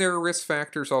 And there are risk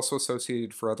factors also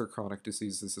associated for other chronic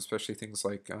diseases, especially things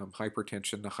like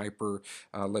hypertension,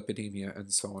 hyperlipidemia,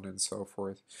 and so on and so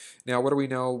forth. Now, what do we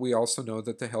know? We also know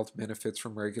that the health benefits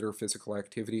from regular physical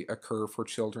activity occur for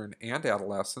children and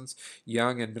adolescents,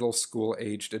 young and middle school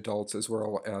aged adults, as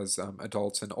well as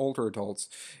adults and older adults,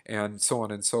 and so on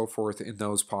and so forth in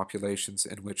those populations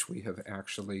in which we have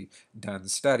actually done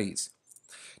studies.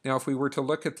 Now, if we were to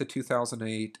look at the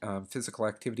 2008 physical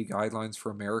activity guidelines for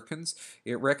Americans,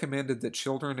 it recommended that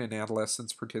children and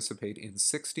adolescents participate in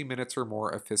 60 minutes or more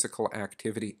of physical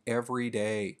activity every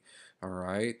day. All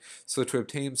right. So to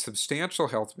obtain substantial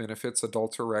health benefits,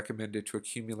 adults are recommended to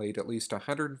accumulate at least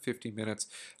 150 minutes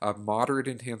of moderate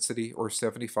intensity or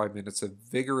 75 minutes of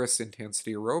vigorous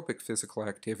intensity aerobic physical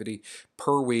activity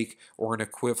per week, or an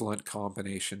equivalent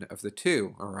combination of the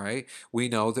two. All right. We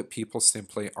know that people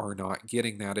simply are not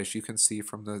getting that, as you can see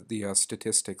from the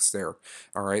statistics there.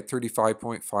 All right.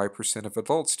 35.5% of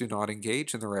adults do not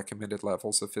engage in the recommended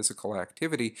levels of physical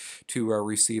activity to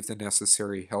receive the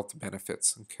necessary health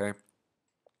benefits. Okay.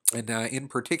 And in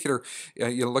particular,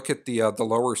 you look at the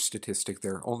lower statistic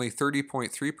there. Only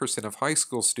 30.3% of high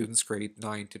school students, grade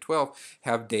 9 to 12,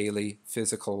 have daily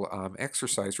physical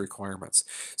exercise requirements.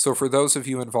 So for those of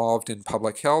you involved in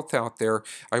public health out there,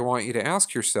 I want you to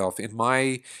ask yourself, in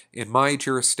my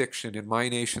jurisdiction, in my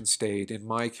nation state, in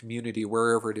my community,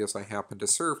 wherever it is I happen to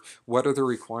serve, what are the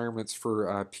requirements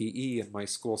for PE in my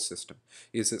school system?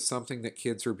 Is it something that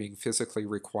kids are being physically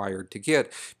required to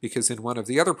get? Because in one of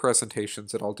the other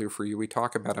presentations that I'll do for you, we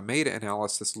talk about a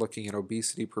meta-analysis looking at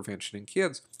obesity prevention in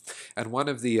kids. And one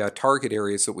of the target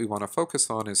areas that we want to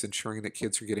focus on is ensuring that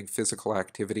kids are getting physical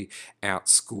activity at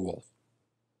school.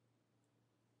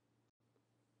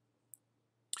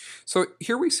 So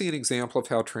here we see an example of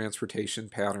how transportation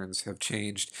patterns have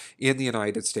changed in the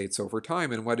United States over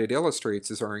time, and what it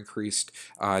illustrates is our increased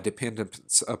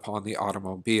dependence upon the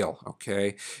automobile.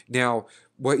 Okay, now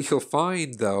what you'll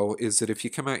find though is that if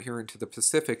you come out here into the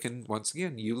Pacific, and once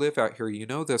again you live out here, you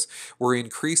know this, we're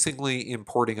increasingly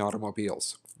importing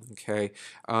automobiles. Okay,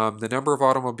 the number of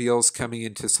automobiles coming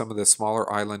into some of the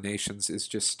smaller island nations is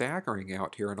just staggering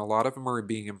out here, and a lot of them are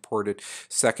being imported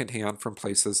secondhand from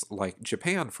places like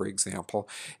Japan, for example,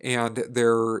 and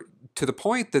they're to the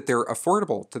point that they're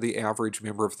affordable to the average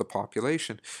member of the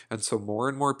population. And so more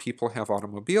and more people have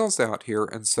automobiles out here,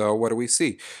 and so what do we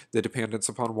see? The dependence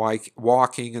upon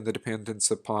walking and the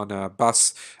dependence upon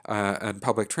bus and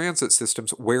public transit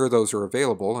systems, where those are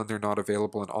available, and they're not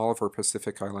available in all of our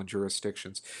Pacific Island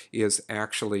jurisdictions, is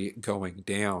actually going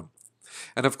down.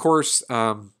 And of course,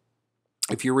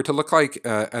 if you were to look like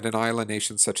at an island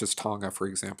nation such as Tonga, for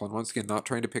example, and once again, not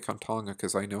trying to pick on Tonga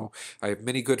because I know I have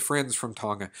many good friends from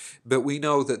Tonga, but we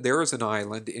know that there is an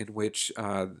island in which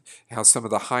has some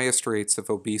of the highest rates of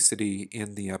obesity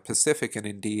in the Pacific and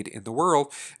indeed in the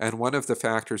world. And one of the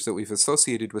factors that we've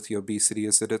associated with the obesity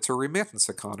is that it's a remittance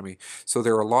economy. So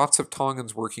there are lots of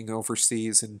Tongans working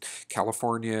overseas in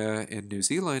California and New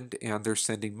Zealand, and they're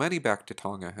sending money back to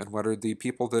Tonga. And what are the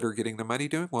people that are getting the money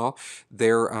doing? Well,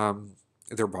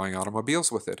 they're buying automobiles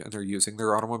with it, and they're using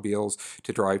their automobiles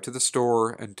to drive to the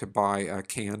store and to buy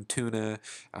canned tuna,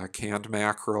 canned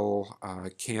mackerel,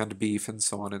 canned beef, and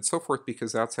so on and so forth,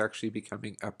 because that's actually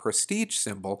becoming a prestige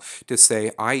symbol to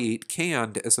say, I eat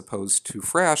canned as opposed to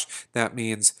fresh. That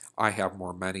means I have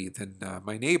more money than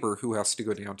my neighbor who has to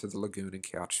go down to the lagoon and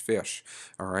catch fish.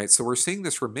 All right, so we're seeing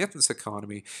this remittance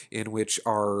economy in which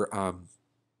our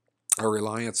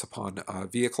reliance upon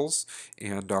vehicles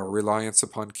and our reliance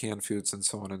upon canned foods and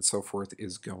so on and so forth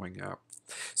is going up.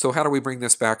 So how do we bring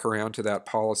this back around to that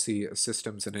policy,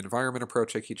 systems, and environment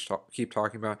approach I keep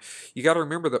talking about? You got to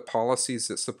remember that policies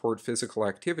that support physical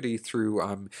activity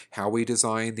through how we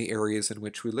design the areas in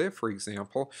which we live, for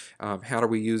example, how do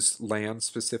we use land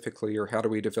specifically, or how do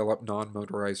we develop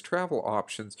non-motorized travel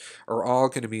options, are all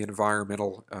going to be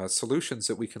environmental solutions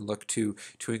that we can look to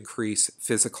increase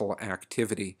physical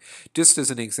activity. Just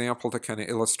as an example to kind of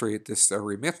illustrate this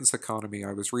remittance economy,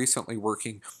 I was recently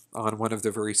working on one of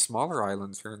the very smaller islands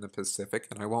here in the Pacific,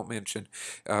 and I won't mention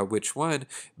which one,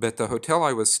 but the hotel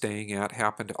I was staying at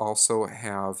happened to also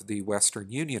have the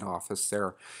Western Union office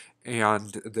there.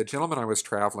 And the gentleman I was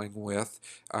traveling with,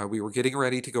 we were getting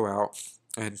ready to go out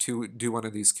and to do one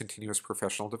of these continuous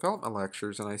professional development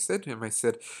lectures. And I said to him, I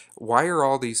said, why are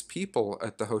all these people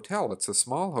at the hotel? It's a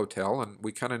small hotel, and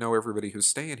we kind of know everybody who's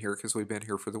staying here because we've been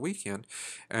here for the weekend.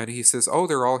 And he says, oh,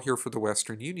 they're all here for the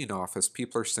Western Union office.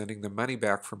 People are sending them money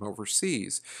back from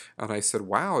overseas. And I said,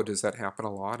 wow, does that happen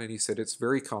a lot? And he said, it's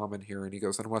very common here. And he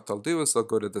goes, and what they'll do is they'll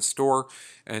go to the store,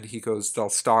 and he goes, they'll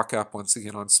stock up once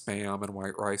again on Spam and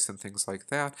white rice and things like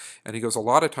that. And he goes, a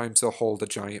lot of times they'll hold a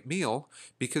giant meal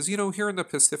because, you know, here in the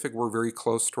Pacific, we're very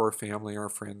close to our family, our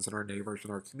friends, and our neighbors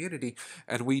and our community,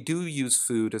 and we do use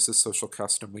food as a social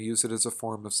custom. We use it as a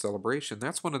form of celebration.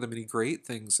 That's one of the many great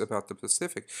things about the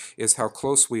Pacific, is how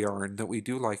close we are and that we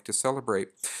do like to celebrate.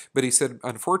 But he said,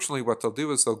 unfortunately, what they'll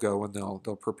do is they'll go and they'll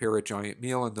prepare a giant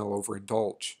meal and they'll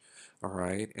overindulge. All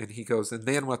right. And he goes, and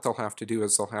then what they'll have to do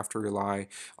is they'll have to rely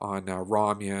on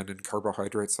ramen and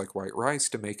carbohydrates like white rice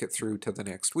to make it through to the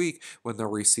next week, when they'll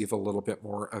receive a little bit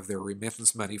more of their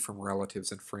remittance money from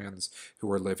relatives and friends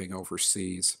who are living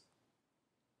overseas.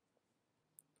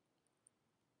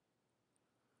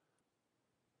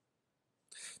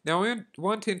 Now, I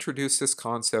want to introduce this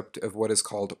concept of what is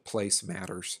called place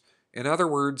matters. In other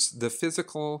words, the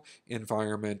physical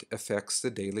environment affects the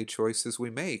daily choices we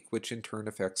make, which in turn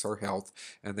affects our health,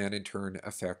 and then in turn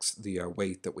affects the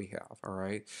weight that we have. All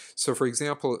right. So, for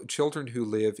example, children who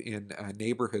live in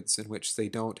neighborhoods in which they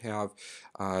don't have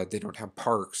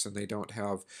parks and they don't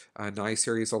have nice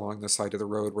areas along the side of the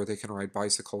road where they can ride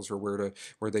bicycles or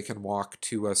where they can walk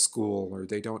to a school, or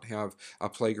they don't have a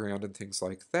playground and things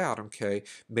like that. Okay,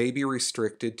 may be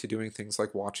restricted to doing things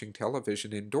like watching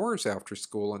television indoors after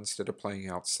school instead of playing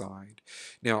outside.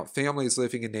 Now, families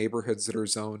living in neighborhoods that are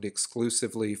zoned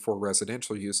exclusively for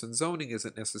residential use, and zoning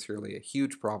isn't necessarily a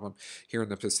huge problem here in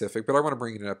the Pacific, but I want to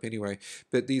bring it up anyway.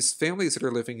 But these families that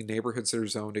are living in neighborhoods that are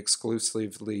zoned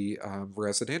exclusively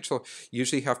residential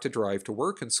usually have to drive to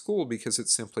work and school because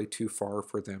it's simply too far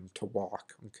for them to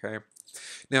walk. Okay.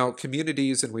 Now,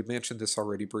 communities, and we mentioned this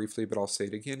already briefly, but I'll say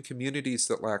it again, communities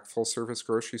that lack full service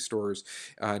grocery stores,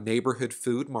 neighborhood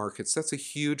food markets, that's a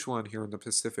huge one here in the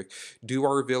Pacific. Do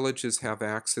our villages have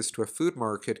access to a food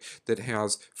market that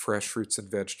has fresh fruits and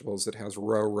vegetables, that has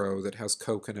roro, that has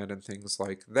coconut and things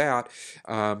like that?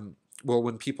 Well,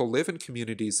 when people live in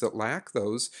communities that lack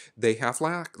those, they have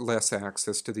less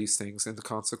access to these things, and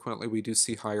consequently, we do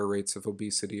see higher rates of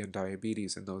obesity and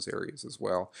diabetes in those areas as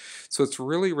well. So it's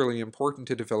really, really important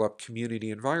to develop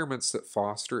community environments that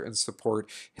foster and support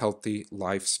healthy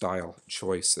lifestyle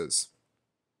choices.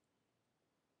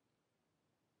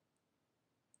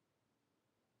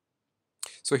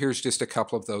 So here's just a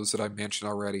couple of those that I mentioned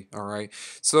already. All right.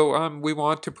 So we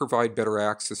want to provide better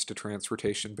access to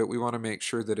transportation, but we want to make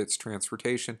sure that it's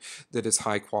transportation that is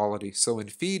high quality. So in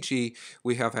Fiji,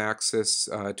 we have access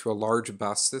to a large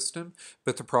bus system,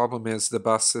 but the problem is the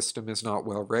bus system is not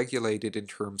well regulated in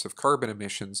terms of carbon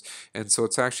emissions, and so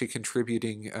it's actually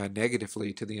contributing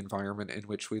negatively to the environment in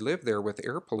which we live there with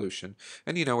air pollution.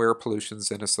 And you know, air pollution is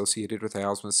then associated with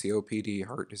asthma, COPD,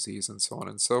 heart disease, and so on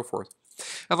and so forth.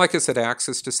 And like I said,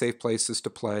 access to safe places to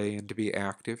play and to be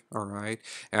active, all right?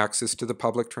 Access to the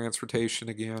public transportation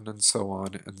again, and so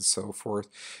on and so forth.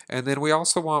 And then we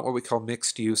also want what we call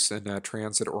mixed use and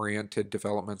transit-oriented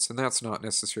developments, and that's not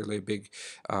necessarily a big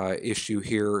issue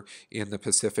here in the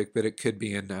Pacific, but it could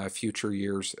be in future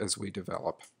years as we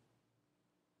develop.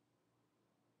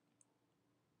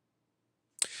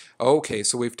 Okay,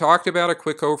 so we've talked about a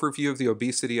quick overview of the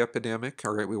obesity epidemic.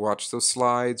 All right, we watched those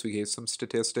slides, we gave some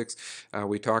statistics.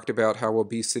 We talked about how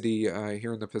obesity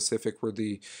here in the Pacific,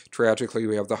 tragically,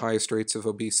 we have the highest rates of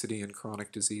obesity and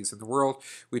chronic disease in the world.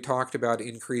 We talked about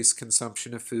increased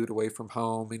consumption of food away from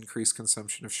home, increased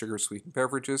consumption of sugar sweetened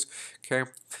beverages.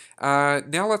 Okay,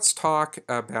 now let's talk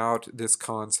about this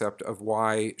concept of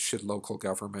why should local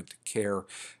government care.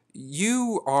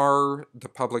 You are the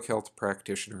public health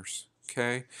practitioners.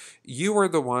 Okay, you are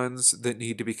the ones that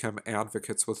need to become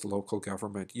advocates with local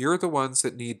government. You're the ones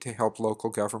that need to help local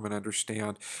government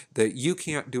understand that you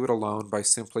can't do it alone by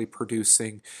simply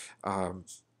producing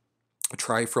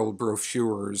trifold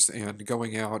brochures and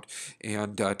going out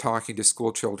and talking to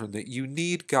school children, that you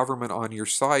need government on your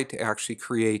side to actually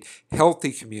create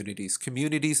healthy communities,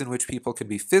 communities in which people can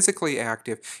be physically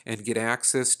active and get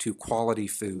access to quality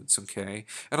foods, okay?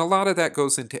 And a lot of that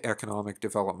goes into economic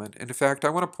development. And in fact, I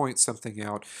want to point something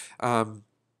out.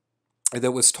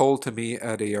 That was told to me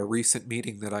at a recent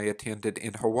meeting that I attended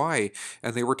in Hawaii,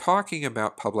 and they were talking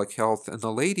about public health. And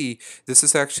the lady, this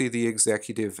is actually the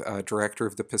executive director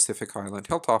of the Pacific Island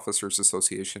Health Officers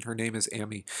Association. Her name is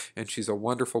Emmy, and she's a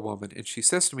wonderful woman. And she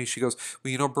says to me, she goes,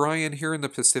 "Well, you know, Brian, here in the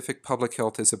Pacific, public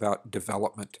health is about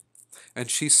development." And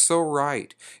she's so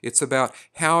right. It's about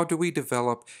how do we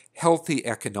develop healthy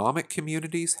economic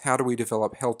communities, how do we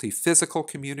develop healthy physical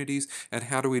communities, and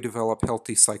how do we develop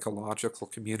healthy psychological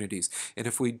communities. And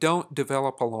if we don't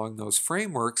develop along those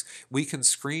frameworks, we can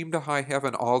scream to high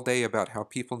heaven all day about how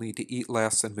people need to eat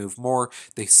less and move more.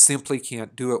 They simply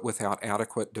can't do it without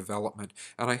adequate development.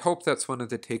 And I hope that's one of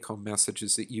the take-home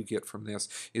messages that you get from this,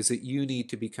 is that you need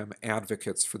to become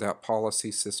advocates for that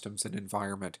policy, systems, and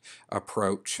environment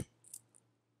approach.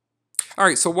 All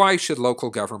right, so why should local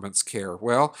governments care?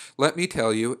 Well, let me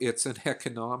tell you, it's an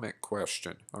economic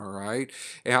question, all right?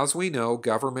 As we know,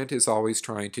 government is always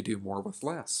trying to do more with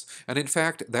less. And in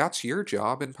fact, that's your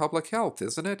job in public health,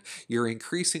 isn't it? You're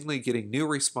increasingly getting new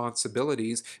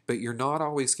responsibilities, but you're not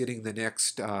always getting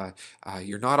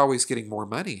you're not always getting more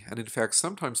money. And in fact,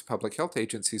 sometimes public health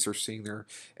agencies are seeing their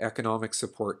economic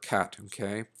support cut,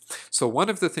 okay? So one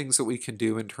of the things that we can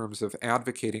do in terms of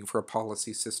advocating for a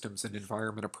policy, systems, and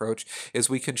environment approach is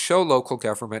we can show local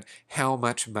government how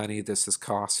much money this is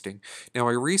costing. Now,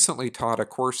 I recently taught a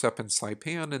course up in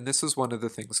Saipan, and this is one of the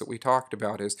things that we talked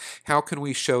about is how can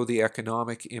we show the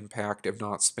economic impact of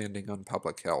not spending on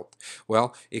public health?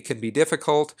 Well, it can be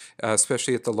difficult,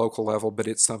 especially at the local level, but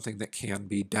it's something that can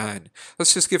be done.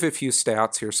 Let's just give a few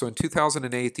stats here. So in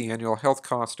 2008, the annual health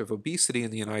cost of obesity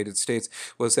in the United States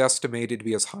was estimated to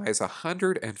be as high as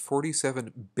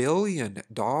 $147 billion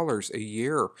a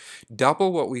year,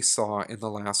 double what we saw in the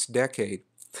last decade.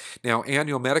 Now,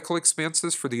 annual medical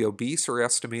expenses for the obese are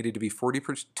estimated to be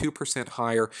 42%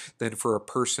 higher than for a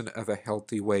person of a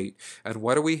healthy weight. And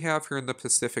what do we have here in the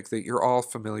Pacific that you're all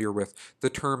familiar with? The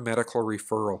term medical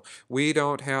referral. We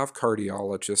don't have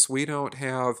cardiologists. We don't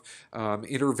have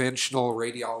interventional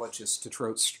radiologists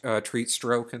to treat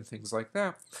stroke and things like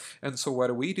that. And so what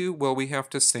do? Well, we have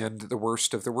to send the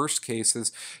worst of the worst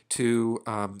cases to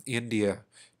India,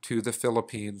 to the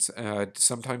Philippines,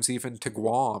 sometimes even to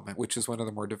Guam, which is one of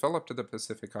the more developed of the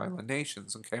Pacific Island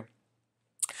nations, okay?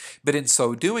 But in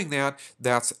so doing that,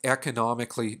 that's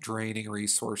economically draining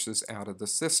resources out of the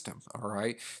system, all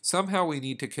right? Somehow we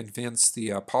need to convince the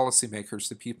policymakers,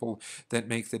 the people that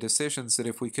make the decisions, that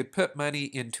if we could put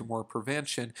money into more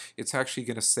prevention, it's actually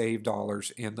going to save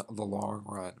dollars in the long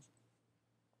run.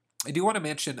 I do want to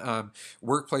mention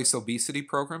workplace obesity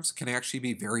programs can actually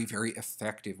be very, very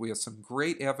effective. We have some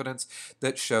great evidence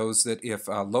that shows that if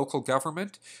local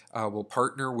government will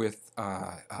partner with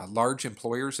large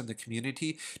employers in the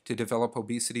community to develop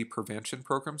obesity prevention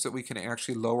programs, that we can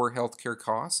actually lower healthcare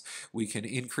costs, we can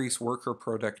increase worker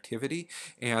productivity,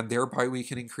 and thereby we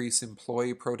can increase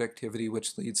employee productivity,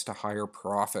 which leads to higher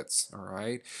profits, all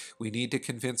right? We need to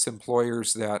convince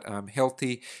employers that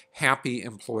healthy, happy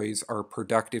employees are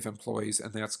productive employees,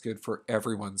 and that's good for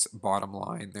everyone's bottom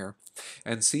line there.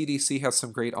 And CDC has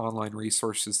some great online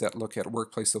resources that look at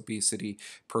workplace obesity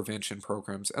prevention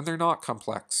programs, and they're not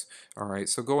complex. All right,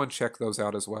 so go and check those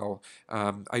out as well.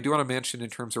 I do want to mention in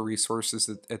terms of resources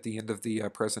that at the end of the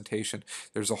presentation,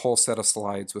 there's a whole set of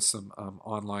slides with some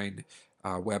online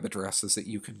web addresses that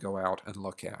you can go out and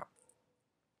look at.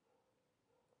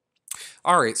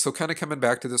 All right, so kind of coming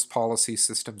back to this policy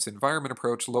systems environment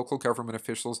approach, local government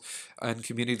officials and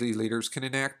community leaders can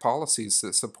enact policies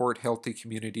that support healthy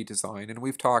community design. And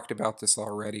we've talked about this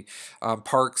already.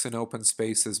 Parks and open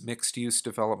spaces, mixed use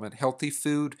development, healthy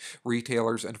food,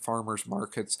 retailers and farmers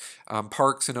markets,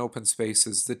 parks and open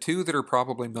spaces. The two that are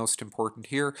probably most important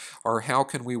here are how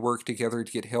can we work together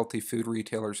to get healthy food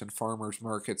retailers and farmers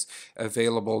markets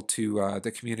available to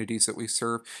the communities that we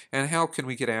serve, and how can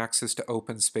we get access to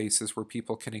open spaces where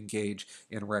people can engage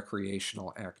in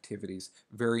recreational activities.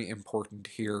 Very important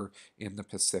here in the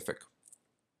Pacific.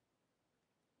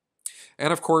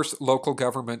 And of course, local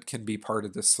government can be part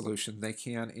of this solution. They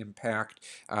can impact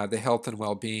the health and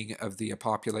well-being of the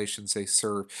populations they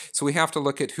serve. So we have to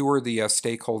look at who are the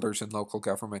stakeholders in local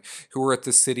government, who are at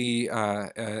the city,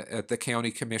 at the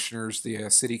county commissioners, the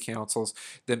city councils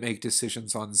that make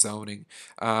decisions on zoning.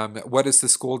 What is the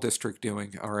school district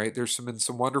doing? All right, there's been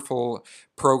some wonderful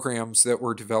programs that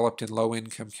were developed in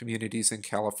low-income communities in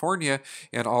California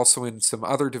and also in some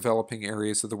other developing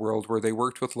areas of the world where they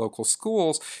worked with local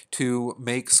schools to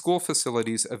make school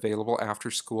facilities available after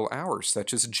school hours,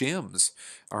 such as gyms,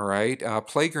 all right,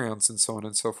 playgrounds and so on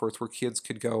and so forth, where kids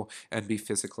could go and be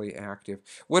physically active.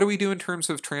 What do we do in terms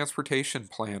of transportation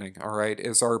planning? All right,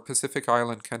 as our Pacific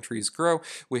Island countries grow,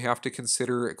 we have to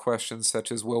consider questions such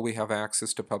as, will we have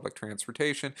access to public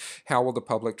transportation? How will the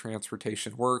public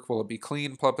transportation work? Will it be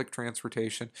clean public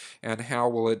transportation? And how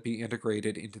will it be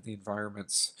integrated into the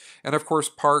environments? And of course,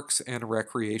 parks and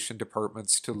recreation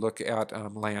departments to look at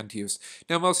land use.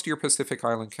 Now, most of your Pacific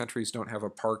Island countries don't have a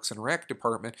Parks and Rec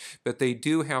department, but they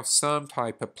do have some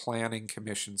type of planning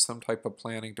commission, some type of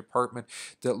planning department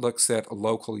that looks at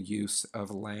local use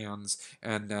of lands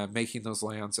and making those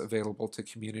lands available to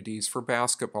communities for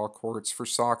basketball courts, for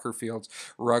soccer fields,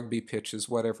 rugby pitches,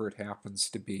 whatever it happens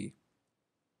to be.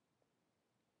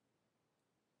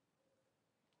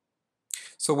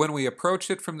 So when we approach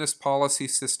it from this policy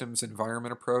systems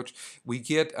environment approach, we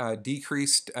get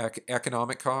decreased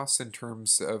economic costs in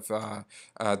terms of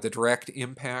the direct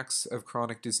impacts of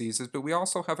chronic diseases, but we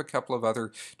also have a couple of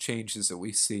other changes that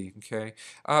we see, okay?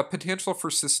 Potential for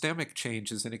systemic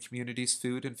changes in a community's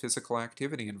food and physical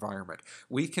activity environment.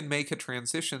 We can make a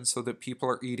transition so that people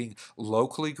are eating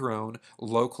locally grown,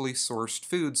 locally sourced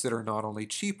foods that are not only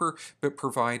cheaper, but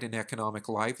provide an economic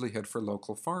livelihood for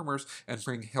local farmers and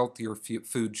bring healthier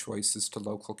food choices to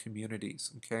local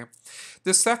communities, okay?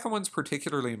 The second one's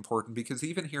particularly important because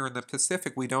even here in the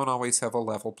Pacific, we don't always have a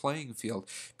level playing field.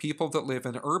 People that live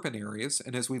in urban areas,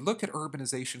 and as we look at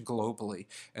urbanization globally,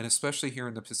 and especially here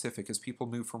in the Pacific, as people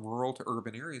move from rural to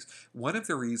urban areas, one of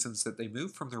the reasons that they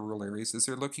move from the rural areas is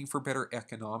they're looking for better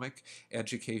economic,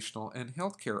 educational, and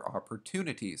healthcare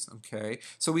opportunities, okay?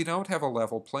 So we don't have a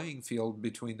level playing field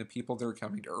between the people that are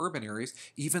coming to urban areas,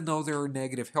 even though there are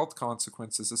negative health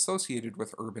consequences associated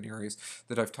with urban areas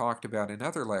that I've talked about in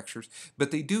other lectures,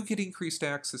 but they do get increased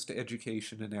access to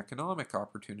education and economic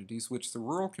opportunities, which the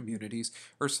rural communities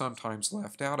are sometimes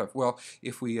left out of. Well,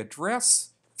 if we address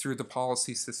through the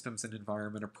policy systems and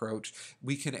environment approach,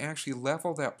 we can actually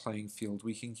level that playing field.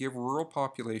 We can give rural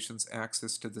populations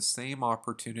access to the same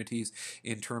opportunities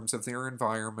in terms of their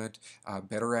environment,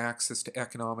 better access to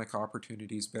economic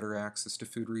opportunities, better access to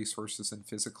food resources and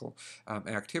physical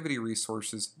activity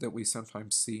resources that we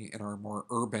sometimes see in our more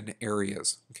urban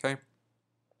areas, okay?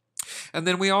 And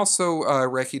then we also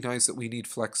recognize that we need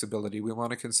flexibility. We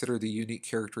want to consider the unique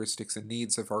characteristics and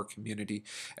needs of our community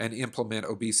and implement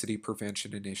obesity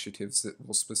prevention initiatives that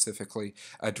will specifically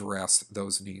address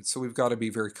those needs. So we've got to be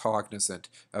very cognizant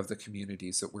of the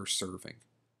communities that we're serving.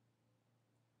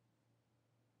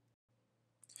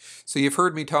 So you've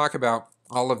heard me talk about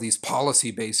all of these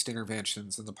policy-based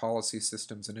interventions and the policy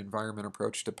systems and environment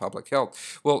approach to public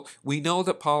health. Well, we know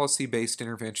that policy-based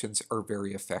interventions are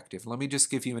very effective. Let me just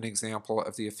give you an example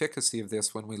of the efficacy of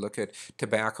this when we look at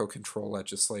tobacco control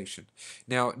legislation.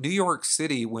 Now, New York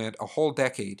City went a whole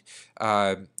decade,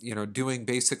 doing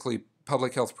basically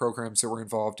public health programs that were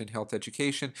involved in health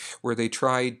education, where they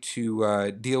tried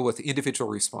to deal with individual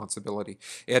responsibility,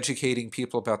 educating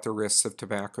people about the risks of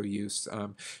tobacco use,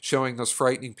 showing those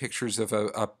frightening pictures of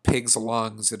a pig's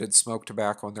lungs that had smoked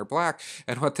tobacco and they're black.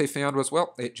 And what they found was,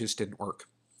 well, it just didn't work.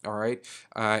 All right.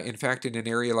 In fact, in an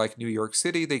area like New York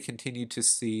City, they continued to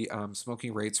see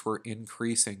smoking rates were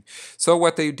increasing. So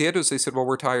what they did is they said, well,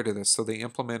 we're tired of this. So they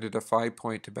implemented a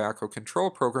 5-point tobacco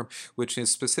control program, which is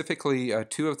specifically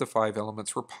 2 of the 5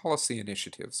 elements were policy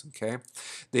initiatives. Okay.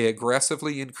 They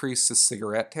aggressively increased the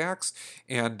cigarette tax,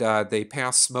 and they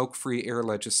passed smoke-free air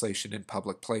legislation in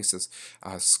public places,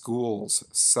 schools,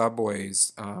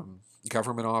 subways,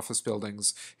 government office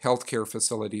buildings, healthcare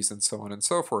facilities, and so on and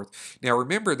so forth. Now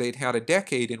remember, they'd had a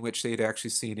decade in which they'd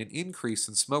actually seen an increase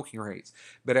in smoking rates.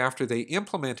 But after they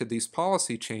implemented these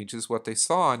policy changes, what they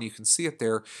saw, and you can see it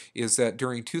there, is that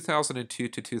during 2002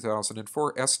 to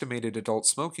 2004, estimated adult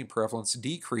smoking prevalence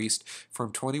decreased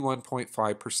from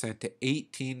 21.5% to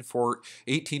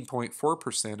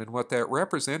 18.4%. And what that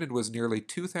represented was nearly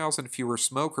 2,000 fewer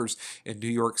smokers in New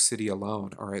York City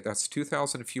alone. All right, that's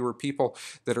 2,000 fewer people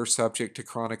that are subject to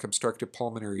chronic obstructive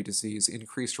pulmonary disease,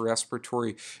 increased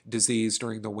respiratory disease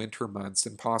during the winter months,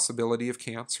 and possibility of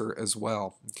cancer as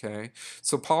well. Okay,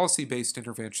 so policy-based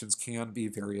interventions can be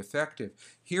very effective.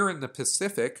 Here in the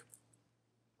Pacific,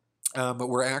 but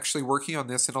we're actually working on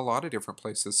this in a lot of different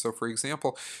places. So, for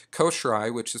example,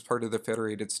 Koshrai, which is part of the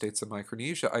Federated States of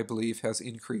Micronesia, I believe has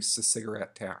increased the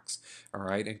cigarette tax. All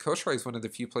right, and Koshrai is one of the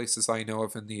few places I know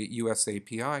of in the US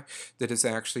API that has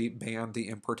actually banned the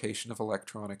importation of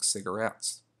electronic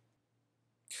cigarettes.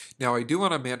 Now, I do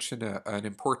want to mention an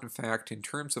important fact in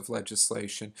terms of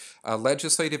legislation.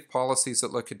 Legislative policies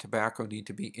that look at tobacco need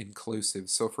to be inclusive.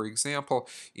 So, for example,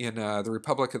 in the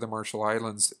Republic of the Marshall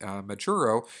Islands,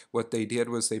 Majuro, what they did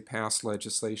was they passed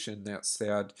legislation that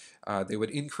said they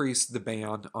would increase the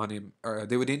ban on,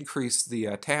 they would increase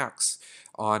the tax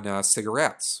on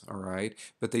cigarettes, all right?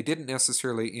 But they didn't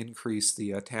necessarily increase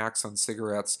the tax on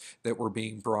cigarettes that were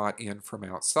being brought in from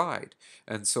outside.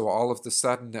 And so all of a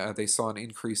sudden, they saw an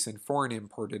increase in foreign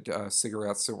imported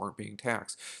cigarettes that weren't being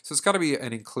taxed. So it's got to be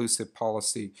an inclusive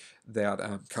policy that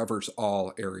covers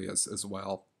all areas as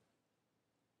well.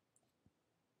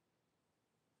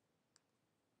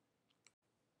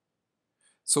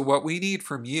 So what we need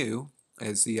from you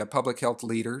as the public health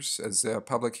leaders, as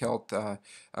public health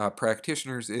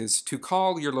practitioners, is to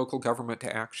call your local government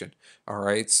to action, all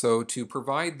right? So to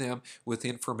provide them with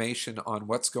information on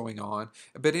what's going on,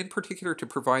 but in particular to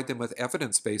provide them with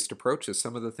evidence-based approaches,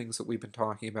 some of the things that we've been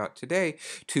talking about today,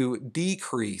 to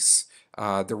decrease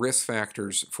the risk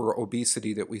factors for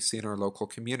obesity that we see in our local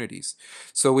communities.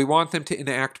 So we want them to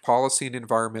enact policy and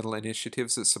environmental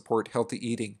initiatives that support healthy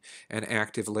eating and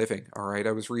active living. All right,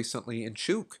 I was recently in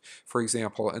Chuk, for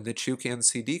example, and the Chuk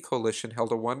NCD Coalition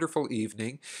held a wonderful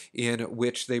evening in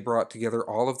which they brought together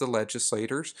all of the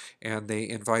legislators, and they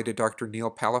invited Dr. Neil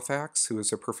Palafax, who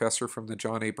is a professor from the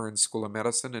John A. Burns School of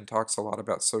Medicine and talks a lot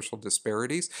about social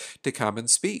disparities, to come and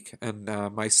speak. And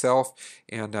myself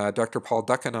and Dr. Paul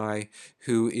Duck and I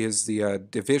who is the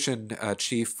division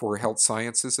chief for health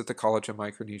sciences at the College of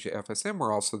Micronesia FSM,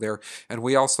 were also there, and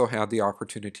we also had the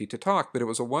opportunity to talk. But it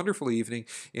was a wonderful evening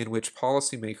in which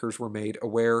policymakers were made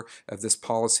aware of this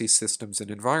policy systems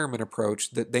and environment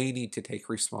approach that they need to take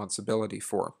responsibility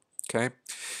for. Okay.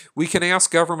 We can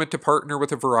ask government to partner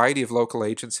with a variety of local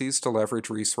agencies to leverage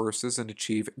resources and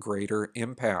achieve greater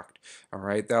impact. All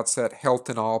right, that's that health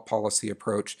in all policy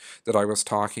approach that I was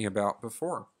talking about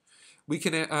before. We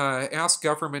can ask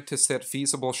government to set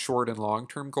feasible short and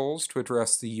long-term goals to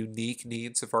address the unique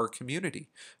needs of our community.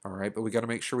 All right, but we got to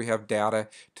make sure we have data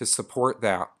to support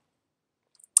that.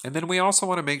 And then we also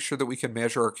want to make sure that we can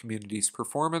measure our community's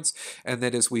performance, and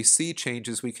that as we see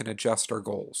changes, we can adjust our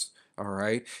goals. All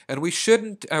right, and we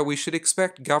should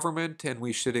expect government and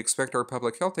we should expect our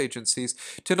public health agencies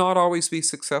to not always be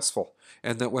successful,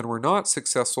 and that when we're not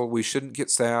successful, we shouldn't get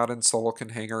sad and sulk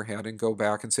and hang our head and go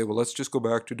back and say, well, let's just go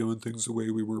back to doing things the way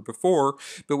we were before.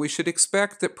 But we should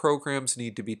expect that programs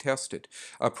need to be tested.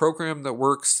 A program that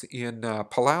works in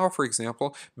Palau, for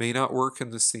example, may not work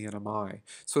in the CNMI.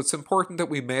 So it's important that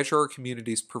we measure our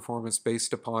community's performance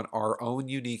based upon our own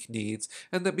unique needs,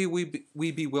 and that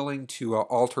we be willing to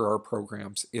alter our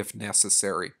programs if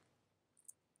necessary.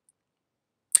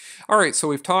 All right, so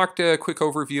we've talked a quick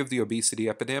overview of the obesity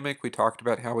epidemic. We talked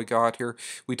about how we got here.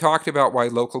 We talked about why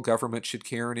local government should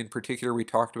care, and in particular, we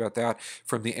talked about that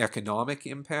from the economic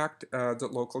impact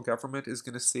that local government is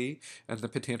going to see and the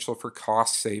potential for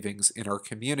cost savings in our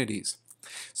communities.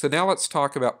 So now let's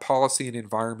talk about policy and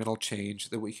environmental change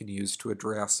that we can use to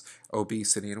address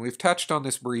obesity. And we've touched on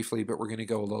this briefly, but we're going to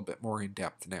go a little bit more in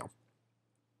depth now.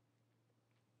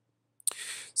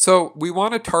 So we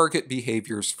want to target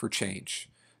behaviors for change.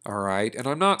 All right, and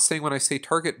I'm not saying when I say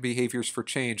target behaviors for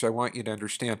change, I want you to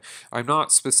understand, I'm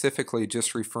not specifically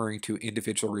just referring to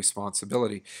individual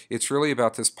responsibility. It's really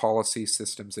about this policy,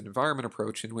 systems, and environment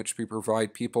approach in which we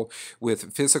provide people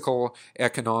with physical,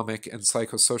 economic, and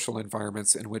psychosocial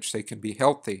environments in which they can be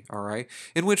healthy, all right,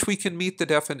 in which we can meet the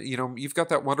definition, you've got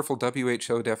that wonderful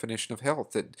WHO definition of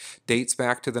health that dates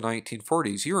back to the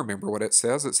 1940s. You remember what it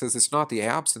says. It says it's not the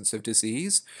absence of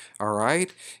disease, all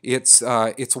right, it's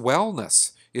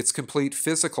wellness. It's complete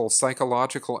physical,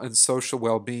 psychological, and social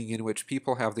well-being in which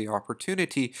people have the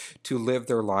opportunity to live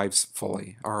their lives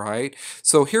fully, all right?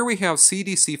 So here we have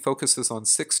CDC focuses on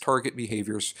 6 target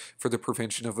behaviors for the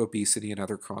prevention of obesity and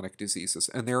other chronic diseases,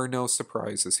 and there are no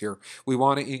surprises here. We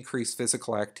want to increase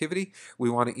physical activity. We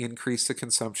want to increase the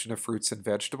consumption of fruits and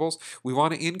vegetables. We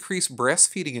want to increase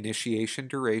breastfeeding initiation,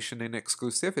 duration, and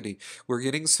exclusivity. We're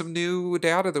getting some new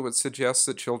data that would suggest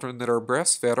that children that are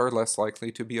breastfed are less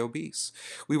likely to be obese.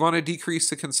 We want to decrease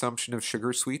the consumption of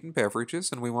sugar-sweetened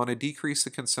beverages, and we want to decrease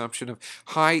the consumption of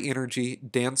high-energy,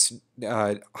 dense,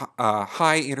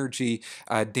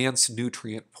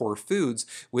 nutrient-poor foods,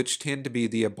 which tend to be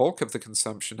the bulk of the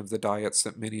consumption of the diets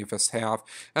that many of us have.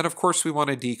 And of course, we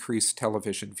want to decrease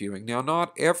television viewing. Now,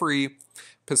 not every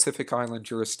Pacific Island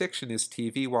jurisdiction is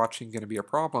TV watching going to be a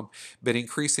problem, but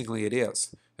increasingly it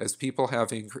is. As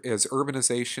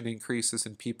urbanization increases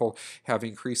and people have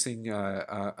increasing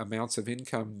amounts of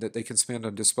income that they can spend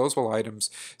on disposable items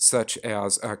such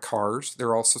as cars,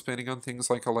 they're also spending on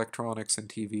things like electronics and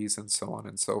TVs and so on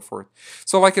and so forth.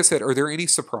 So like I said, are there any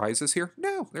surprises here?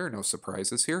 No, there are no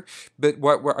surprises here. But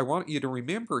what I want you to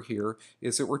remember here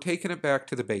is that we're taking it back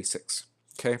to the basics,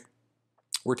 okay?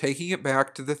 We're taking it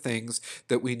back to the things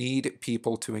that we need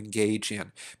people to engage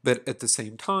in. But at the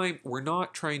same time, we're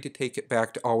not trying to take it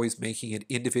back to always making an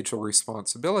individual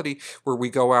responsibility where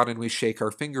we go out and we shake our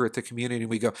finger at the community and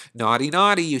we go, naughty,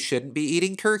 naughty, you shouldn't be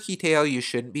eating turkey tail, you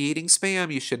shouldn't be eating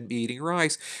Spam, you shouldn't be eating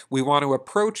rice. We want to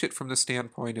approach it from the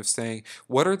standpoint of saying,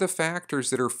 what are the factors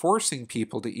that are forcing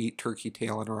people to eat turkey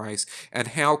tail and rice, and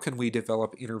how can we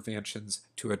develop interventions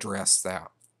to address that?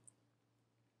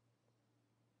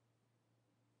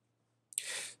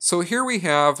 So here we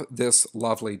have this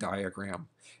lovely diagram.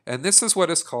 And this is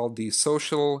what is called the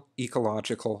social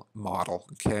ecological model,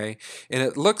 okay? And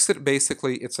it looks at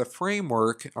basically, it's a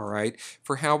framework, all right,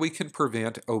 for how we can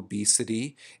prevent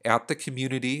obesity at the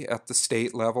community, at the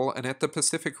state level, and at the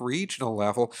Pacific regional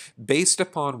level based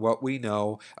upon what we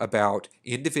know about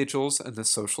individuals and the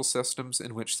social systems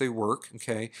in which they work,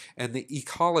 okay, and the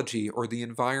ecology or the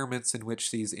environments in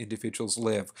which these individuals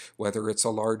live, whether it's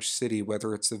a large city,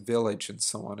 whether it's a village, and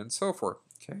so on and so forth.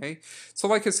 Okay, so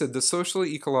like I said, the social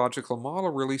ecological model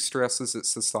really stresses that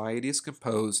society is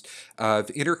composed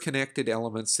of interconnected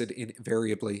elements that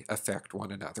invariably affect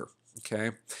one another.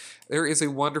 Okay, there is a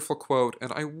wonderful quote,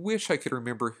 and I wish I could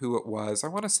remember who it was. I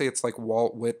want to say it's like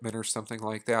Walt Whitman or something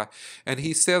like that. And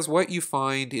he says, what you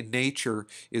find in nature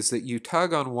is that you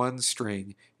tug on one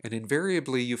string And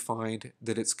invariably, you find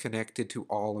that it's connected to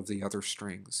all of the other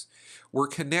strings. We're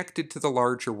connected to the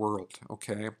larger world,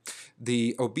 okay?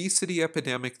 The obesity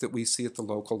epidemic that we see at the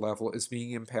local level is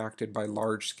being impacted by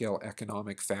large-scale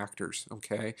economic factors,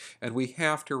 okay? And we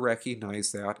have to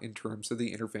recognize that in terms of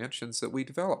the interventions that we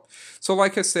develop. So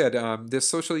like I said, this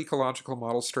social ecological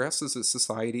model stresses that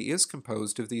society is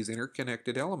composed of these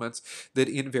interconnected elements that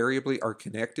invariably are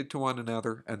connected to one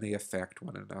another and they affect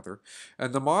one another.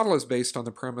 And the model is based on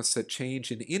the premise that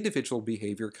change in individual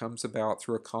behavior comes about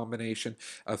through a combination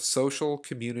of social,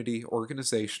 community,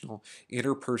 organizational,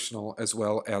 interpersonal, as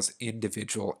well as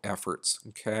individual efforts.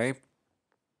 Okay?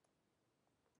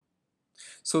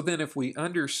 So then if we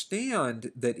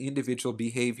understand that individual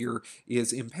behavior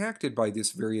is impacted by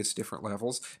these various different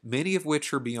levels, many of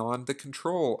which are beyond the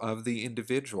control of the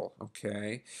individual,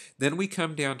 okay, then we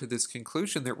come down to this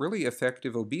conclusion that really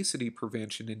effective obesity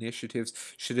prevention initiatives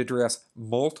should address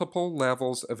multiple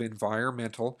levels of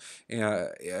environmental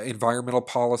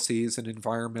policies and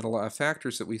environmental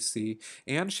factors that we see,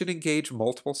 and should engage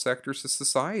multiple sectors of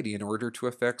society in order to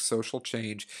affect social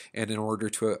change and in order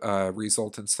to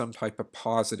result in some type of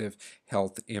positive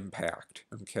health impact.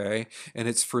 Okay, and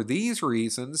it's for these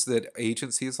reasons that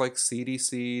agencies like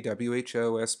CDC,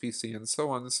 WHO, SPC, and so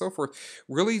on and so forth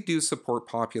really do support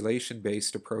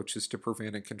population-based approaches to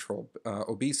prevent and control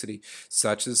obesity,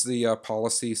 such as the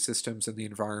policy systems and the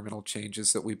environmental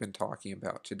changes that we've been talking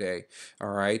about today.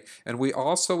 All right, and we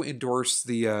also endorse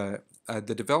the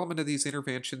development of these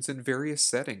interventions in various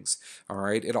settings, all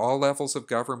right, at all levels of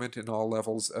government and all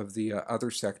levels of the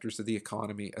other sectors of the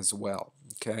economy as well,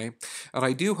 okay? And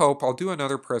I do hope I'll do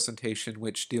another presentation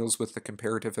which deals with the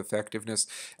comparative effectiveness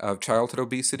of childhood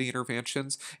obesity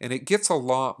interventions, and it gets a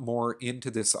lot more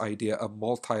into this idea of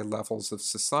multi-levels of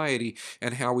society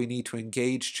and how we need to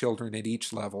engage children at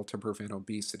each level to prevent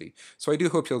obesity. So I do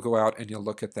hope you'll go out and you'll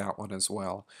look at that one as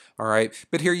well, all right?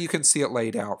 But here you can see it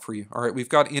laid out for you, all right? We've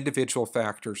got individual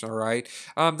factors, all right?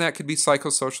 That could be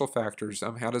psychosocial factors.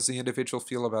 How does the individual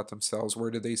feel about themselves? Where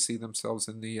do they see themselves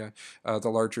in the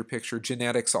larger picture?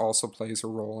 Genetics also plays a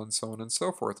role, and so on and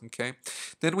so forth. Okay.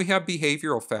 Then we have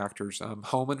behavioral factors: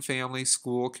 home and family,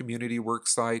 school, community, work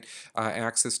site,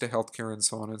 access to healthcare, and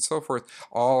so on and so forth.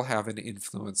 All have an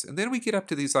influence. And then we get up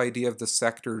to these idea of the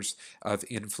sectors of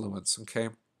influence. Okay.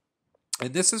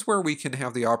 And this is where we can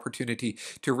have the opportunity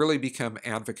to really become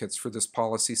advocates for this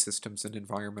policy systems and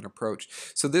environment approach.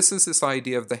 So this is this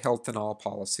idea of the health in all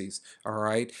policies, all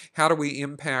right? How do we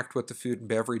impact what the food and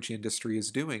beverage industry is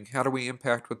doing? How do we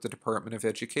impact what the Department of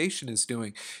Education is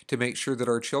doing to make sure that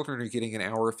our children are getting an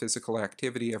hour of physical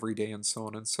activity every day, and so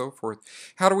on and so forth?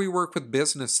 How do we work with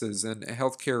businesses and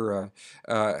healthcare,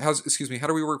 how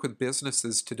do we work with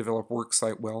businesses to develop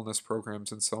worksite wellness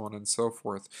programs, and so on and so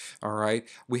forth, all right?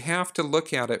 We have to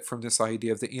look at it from this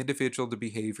idea of the individual, the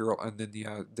behavioral, and then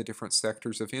the different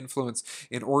sectors of influence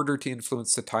in order to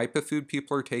influence the type of food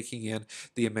people are taking in,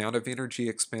 the amount of energy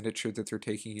expenditure that they're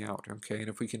taking out, okay? And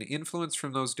if we can influence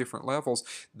from those different levels,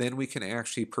 then we can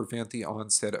actually prevent the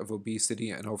onset of obesity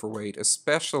and overweight,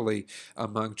 especially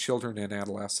among children and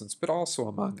adolescents, but also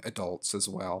among adults as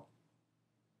well.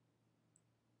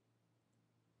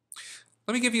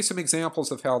 Let me give you some examples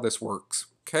of how this works.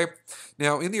 Okay,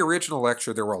 now in the original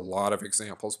lecture there were a lot of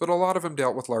examples, but a lot of them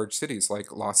dealt with large cities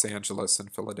like Los Angeles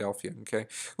and Philadelphia, okay,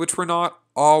 which were not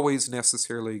always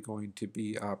necessarily going to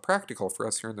be practical for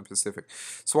us here in the Pacific.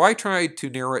 So I tried to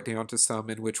narrow it down to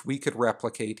some in which we could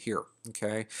replicate here,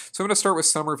 okay. So I'm going to start with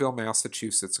Somerville,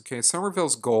 Massachusetts, okay.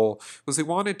 Somerville's goal was they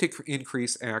wanted to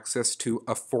increase access to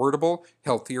affordable,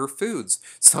 healthier foods,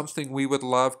 something we would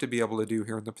love to be able to do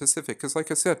here in the Pacific, because like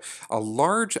I said, a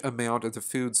large amount of the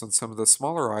foods on some of the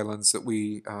smaller islands that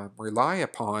we rely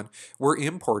upon, we're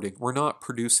importing. We're not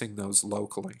producing those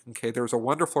locally. Okay, there's a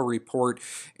wonderful report,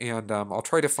 and I'll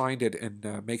try to find it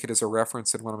and make it as a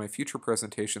reference in one of my future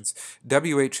presentations.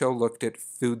 WHO looked at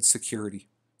food security.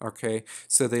 Okay,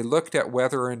 so they looked at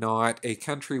whether or not a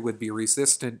country would be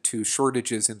resistant to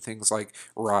shortages in things like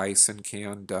rice and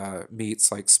canned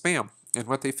meats like Spam. And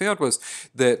what they found was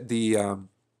that the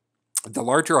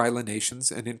larger island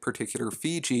nations, and in particular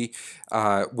Fiji,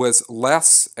 was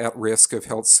less at risk of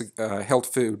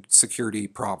health food security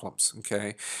problems.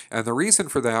 Okay, and the reason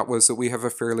for that was that we have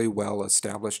a fairly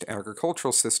well-established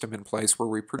agricultural system in place where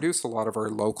we produce a lot of our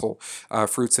local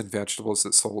fruits and vegetables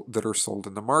that are sold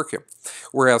in the market.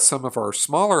 Whereas some of our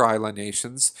smaller island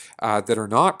nations that are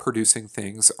not producing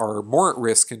things are more at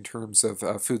risk in terms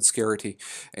of food scarcity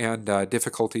and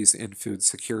difficulties in food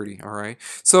security. All right,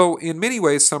 so in many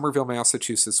ways, Somerville,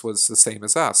 Massachusetts was the same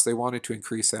as us. They wanted to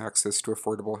increase access to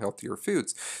affordable, healthier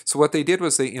foods. So what they did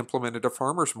was they implemented a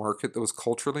farmers market that was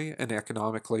culturally and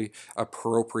economically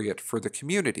appropriate for the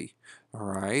community. All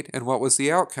right, and what was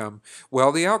the outcome?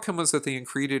 Well, the outcome was that they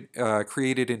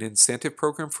created an incentive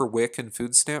program for WIC and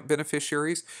food stamp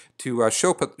beneficiaries to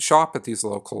shop at these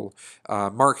local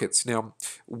markets. Now,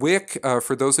 WIC,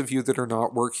 for those of you that are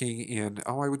not working in,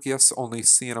 I would guess only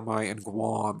CNMI and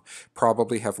Guam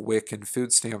probably have WIC and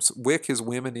food stamps. WIC is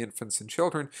women, infants, and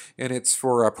children, and it's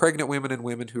for pregnant women and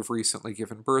women who've recently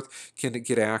given birth can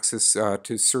get access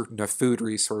to certain food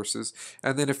resources.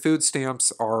 And then if food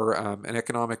stamps are an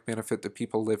economic benefit that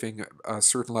people living a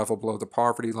certain level below the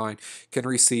poverty line can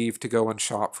receive to go and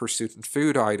shop for certain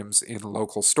food items in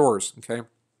local stores. Okay.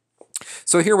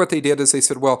 So here what they did is they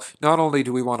said, well, not only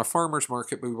do we want a farmer's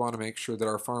market, but we want to make sure that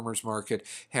our farmer's market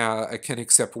can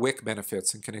accept WIC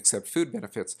benefits and can accept food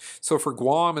benefits. So for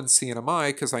Guam and CNMI,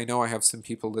 because I know I have some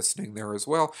people listening there as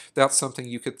well, that's something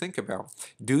you could think about.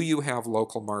 Do you have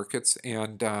local markets,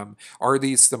 and are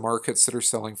these the markets that are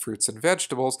selling fruits and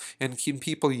vegetables, and can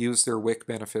people use their WIC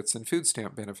benefits and food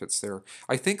stamp benefits there?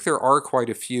 I think there are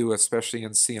quite a few, especially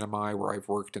in CNMI where I've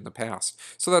worked in the past.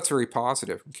 So that's very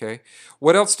positive, okay?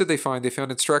 What else did they find? They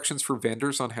found instructions for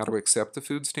vendors on how to accept the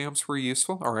food stamps were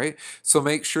useful. All right, so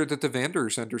make sure that the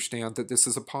vendors understand that this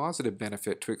is a positive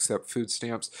benefit to accept food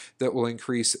stamps that will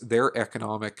increase their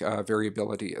economic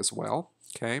variability as well.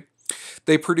 Okay.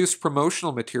 They produced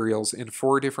promotional materials in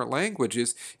 4 different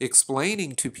languages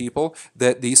explaining to people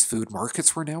that these food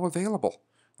markets were now available.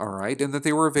 All right, and that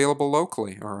they were available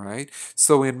locally. All right,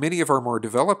 so in many of our more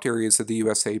developed areas of the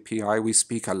US API, we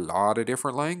speak a lot of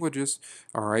different languages.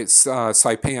 All right,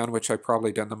 Saipan, which I've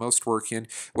probably done the most work in,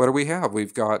 what do we have?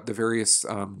 We've got the various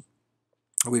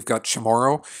we've got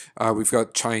Chamorro, we've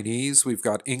got Chinese, we've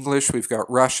got English, we've got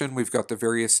Russian, we've got the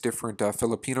various different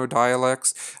Filipino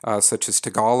dialects, such as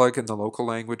Tagalog and the local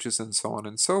languages and so on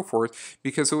and so forth,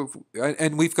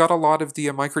 and we've got a lot of the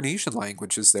Micronesian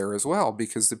languages there as well,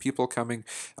 because the people coming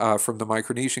from the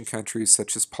Micronesian countries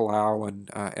such as Palau and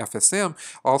FSM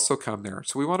also come there.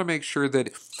 So we want to make sure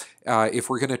that if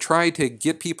we're going to try to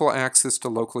get people access to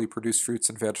locally produced fruits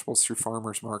and vegetables through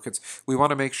farmers markets, we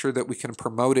want to make sure that we can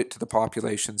promote it to the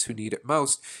populations who need it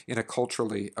most in a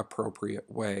culturally appropriate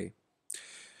way.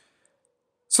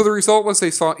 So the result was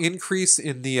they saw increase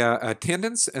in the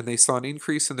attendance, and they saw an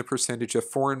increase in the percentage of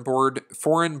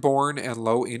foreign-born and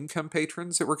low-income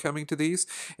patrons that were coming to these,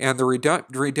 and the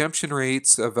redemption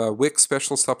rates of WIC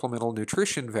special supplemental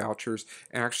nutrition vouchers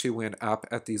actually went up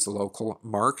at these local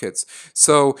markets.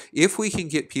 So if we can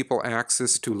get people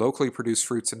access to locally produced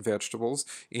fruits and vegetables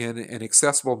in an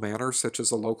accessible manner, such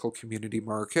as a local community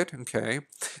market, okay,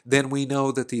 then we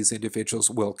know that these individuals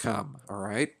will come, all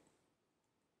right?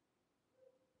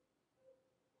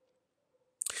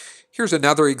 Here's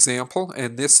another example,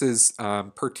 and this is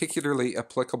particularly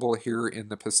applicable here in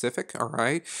the Pacific, all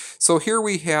right? So here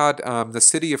we had the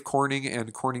city of Corning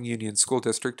and Corning Union School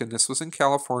District, and this was in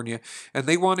California, and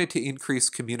they wanted to increase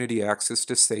community access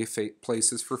to safe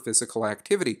places for physical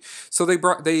activity. So they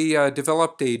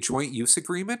developed a joint use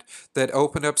agreement that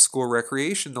opened up school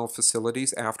recreational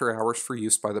facilities after hours for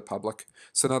use by the public.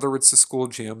 So in other words, the school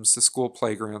gyms, the school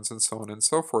playgrounds, and so on and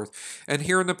so forth. And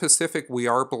here in the Pacific, we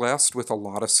are blessed with a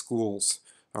lot of schools.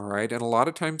 All right, and a lot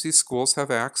of times these schools have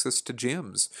access to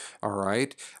gyms. All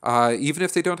right, even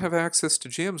if they don't have access to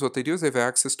gyms, what they do is they have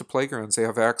access to playgrounds. They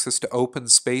have access to open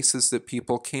spaces that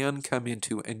people can come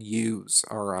into and use.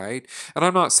 All right, and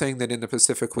I'm not saying that in the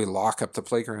Pacific we lock up the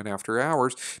playground after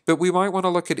hours, but we might want to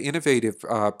look at innovative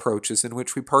approaches in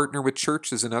which we partner with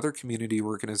churches and other community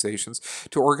organizations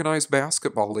to organize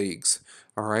basketball leagues.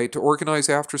 All right, to organize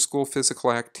after-school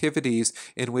physical activities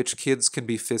in which kids can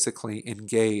be physically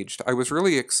engaged. I was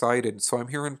really excited. So I'm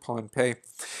here in Pohnpei,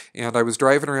 and I was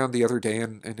driving around the other day,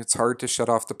 and it's hard to shut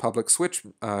off the public switch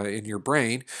in your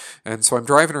brain. And so I'm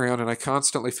driving around, and I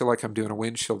constantly feel like I'm doing a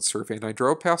windshield survey. And I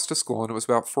drove past a school, and it was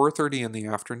about 4:30 in the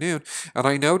afternoon, and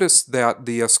I noticed that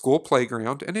the school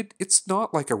playground, and it's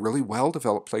not like a really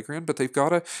well-developed playground, but they've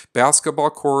got a basketball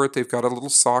court, they've got a little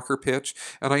soccer pitch,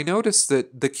 and I noticed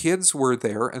that the kids were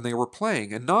there and they were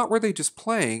playing. And not were they just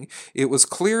playing, it was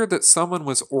clear that someone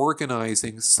was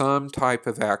organizing some type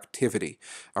of activity,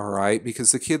 all right,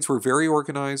 because the kids were very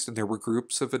organized and there were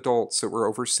groups of adults that were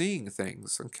overseeing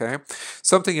things, okay.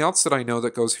 Something else that I know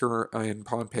that goes here in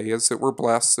Pohnpei is that we're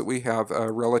blessed that we have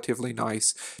a relatively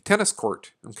nice tennis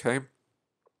court, okay.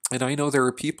 And I know there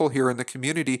are people here in the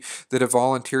community that have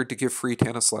volunteered to give free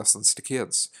tennis lessons to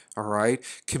kids. All right.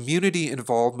 Community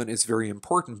involvement is very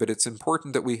important, but it's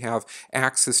important that we have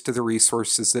access to the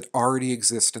resources that already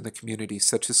exist in the community,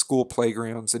 such as school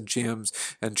playgrounds and gyms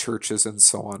and churches and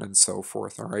so on and so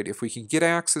forth. All right. If we can get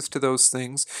access to those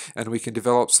things and we can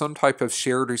develop some type of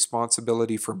shared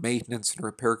responsibility for maintenance and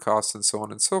repair costs and so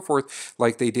on and so forth,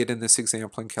 like they did in this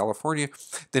example in California,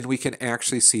 then we can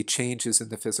actually see changes in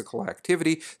the physical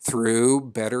activity through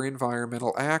better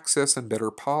environmental access and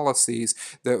better policies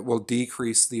that will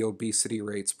decrease the obesity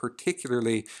rates,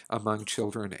 particularly among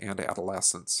children and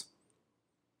adolescents.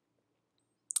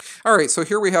 All right, so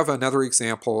here we have another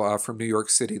example from New York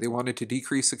City. They wanted to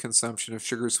decrease the consumption of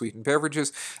sugar-sweetened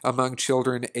beverages among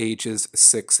children ages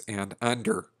 6 and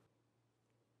under.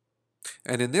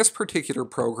 And in this particular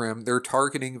program, they're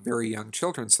targeting very young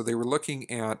children. So they were looking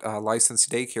at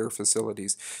licensed daycare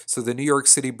facilities. So the New York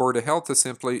City Board of Health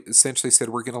essentially said,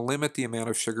 we're going to limit the amount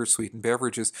of sugar-sweetened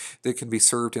beverages that can be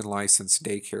served in licensed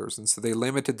daycares. And so they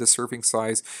limited the serving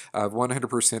size of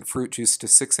 100% fruit juice to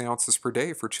 6 ounces per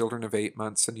day for children of 8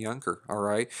 months and younger. All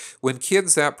right. When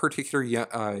kids that particular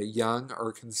young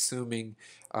are consuming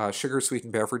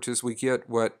sugar-sweetened beverages, we get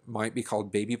what might be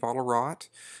called baby bottle rot,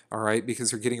 all right,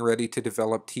 because they're getting ready to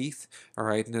develop teeth, all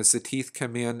right, and as the teeth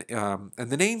come in, and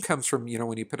the name comes from,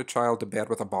 when you put a child to bed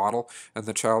with a bottle, and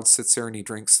the child sits there and he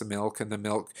drinks the milk, and the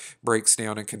milk breaks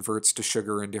down and converts to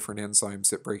sugar and different enzymes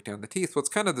that break down the teeth. Well, it's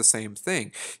kind of the same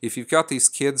thing. If you've got these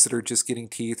kids that are just getting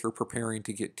teeth or preparing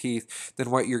to get teeth,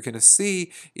 then what you're going to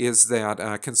see is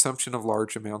that consumption of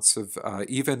large amounts of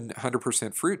even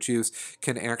 100% fruit juice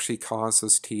can actually cause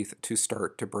those teeth to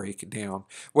start to break down.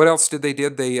 What else did they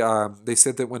did? They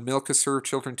said that when milk is served,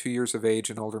 children 2 years of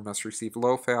age and older must receive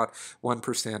low-fat,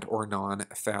 1% or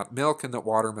non-fat milk, and that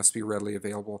water must be readily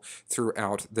available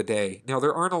throughout the day. Now,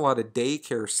 there aren't a lot of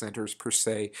daycare centers per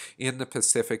se in the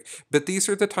Pacific, but these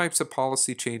are the types of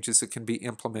policy changes that can be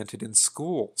implemented in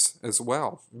schools as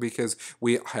well, because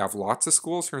we have lots of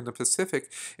schools here in the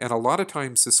Pacific, and a lot of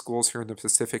times the schools here in the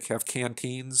Pacific have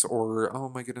canteens or, oh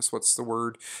my goodness, what's the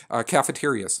word?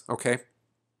 Cafeterias, okay?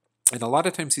 And a lot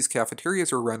of times these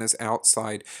cafeterias are run as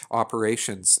outside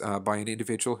operations by an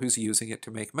individual who's using it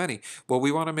to make money. Well,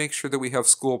 we want to make sure that we have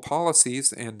school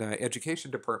policies and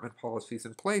education department policies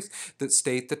in place that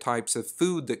state the types of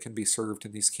food that can be served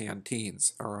in these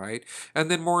canteens, all right? And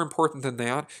then more important than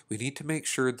that, we need to make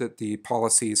sure that the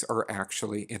policies are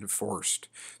actually enforced.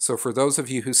 So for those of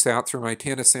you who sat through my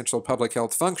 10 Essential Public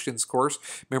Health Functions course,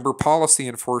 remember policy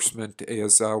enforcement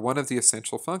is one of the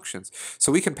essential functions.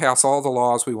 So we can pass all the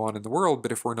laws we want in the world,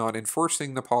 but if we're not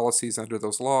enforcing the policies under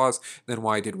those laws, then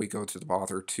why did we go to the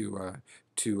bother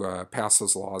to pass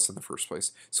those laws in the first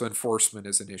place? So enforcement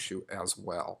is an issue as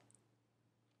well.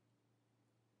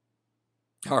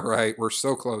 All right, we're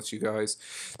so close, you guys.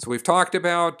 So we've talked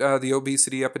about the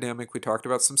obesity epidemic. We talked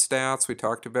about some stats. We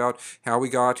talked about how we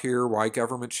got here, why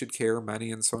government should care,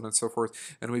 money, and so on and so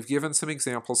forth. And we've given some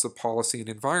examples of policy and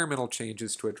environmental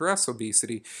changes to address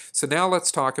obesity. So now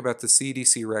let's talk about the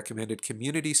CDC recommended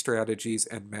community strategies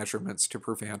and measurements to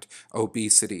prevent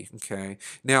obesity. Okay.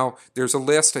 Now, there's a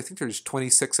list. I think there's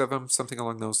 26 of them, something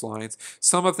along those lines.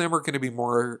 Some of them are going to be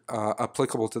more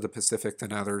applicable to the Pacific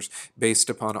than others based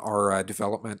upon our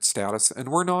development status, and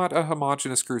we're not a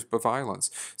homogenous group of islands.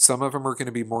 Some of them are going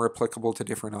to be more applicable to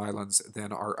different islands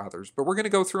than are others, but we're going to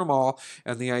go through them all,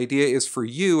 and the idea is for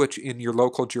you in your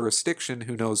local jurisdiction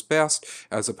who knows best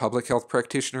as a public health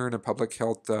practitioner and a public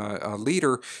health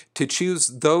leader to choose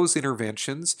those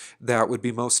interventions that would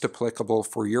be most applicable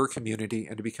for your community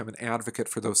and to become an advocate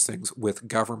for those things with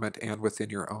government and within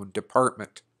your own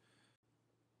department.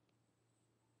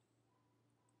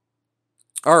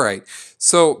 All right,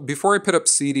 so before I put up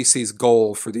CDC's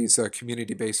goal for these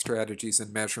community-based strategies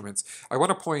and measurements, I want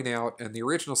to point out, and the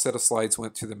original set of slides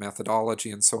went through the methodology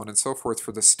and so on and so forth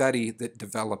for the study that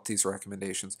developed these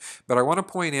recommendations, but I want to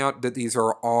point out that these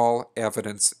are all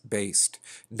evidence-based.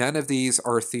 None of these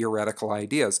are theoretical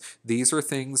ideas. These are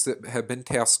things that have been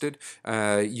tested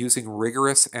using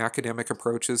rigorous academic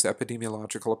approaches,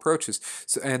 epidemiological approaches,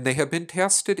 and they have been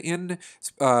tested in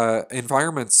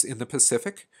environments in the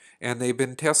Pacific, and they've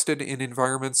been tested in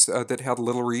environments that had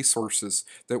little resources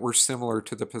that were similar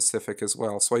to the Pacific as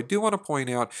well. So I do want to point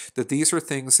out that these are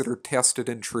things that are tested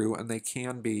and true, and they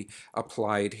can be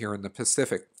applied here in the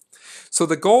Pacific. So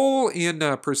the goal in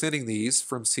presenting these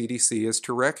from CDC is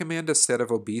to recommend a set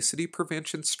of obesity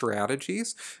prevention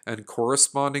strategies and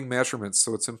corresponding measurements.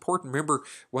 So it's important. Remember,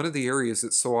 one of the areas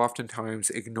that's so oftentimes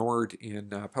ignored in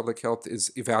public health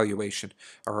is evaluation.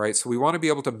 All right, so we want to be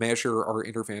able to measure our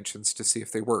interventions to see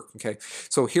if they work. Okay,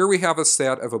 so here we have a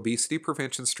set of obesity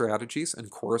prevention strategies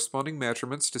and corresponding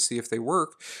measurements to see if they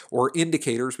work, or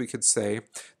indicators, we could say,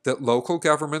 that local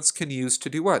governments can use to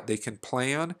do what? They can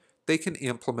plan, they can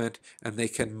implement, and they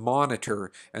can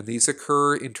monitor. And these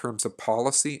occur in terms of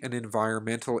policy and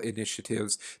environmental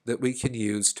initiatives that we can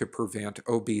use to prevent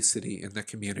obesity in the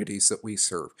communities that we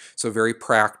serve. So very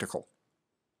practical.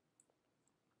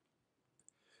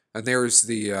 And that's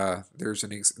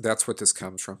what this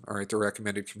comes from. All right, the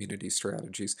recommended community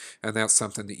strategies, and that's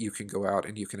something that you can go out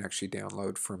and you can actually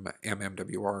download from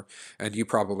MMWR. And you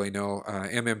probably know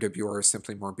MMWR is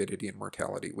simply Morbidity and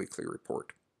Mortality Weekly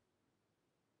Report.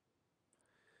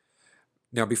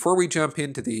 Now, before we jump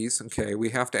into these, okay,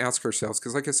 we have to ask ourselves,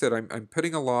 because like I said, I'm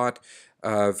putting a lot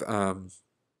of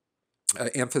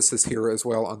emphasis here as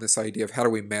well on this idea of how do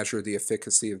we measure the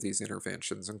efficacy of these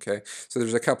interventions, okay? So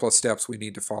there's a couple of steps we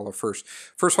need to follow first.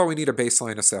 First of all, we need a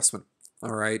baseline assessment.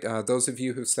 All right, those of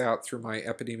you who sat through my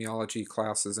epidemiology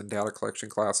classes and data collection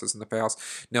classes in the past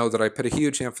know that I put a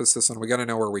huge emphasis on we got to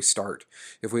know where we start.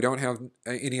 If we don't have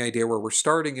any idea where we're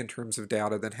starting in terms of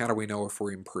data, then how do we know if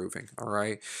we're improving? All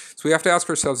right, so we have to ask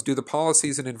ourselves, do the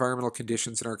policies and environmental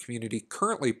conditions in our community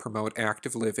currently promote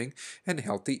active living and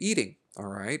healthy eating? All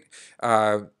right,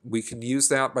 we can use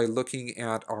that by looking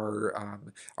at our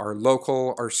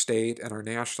local, our state, and our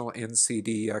national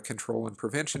NCD control and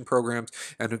prevention programs,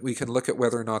 and we can look at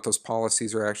whether or not those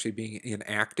policies are actually being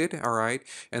enacted. All right,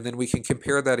 and then we can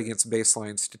compare that against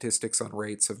baseline statistics on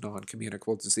rates of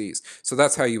non-communicable disease. So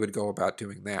that's how you would go about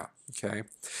doing that. Okay,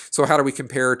 so how do we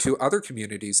compare to other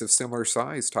communities of similar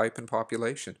size, type, and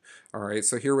population? All right,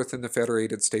 so here within the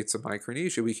Federated States of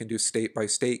Micronesia, we can do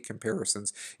state-by-state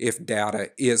comparisons if data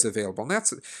is available. And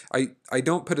that's, I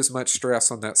don't put as much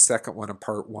stress on that second one in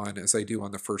part one as I do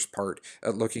on the first part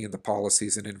at looking at the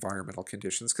policies and environmental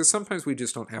conditions, because sometimes we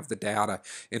just don't have the data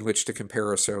in which to compare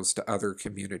ourselves to other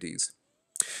communities.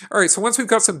 All right, so once we've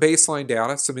got some baseline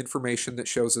data, some information that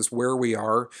shows us where we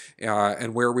are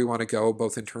and where we want to go,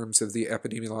 both in terms of the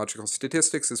epidemiological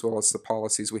statistics as well as the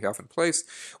policies we have in place,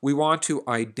 we want to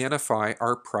identify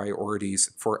our priorities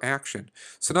for action.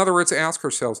 So in other words, ask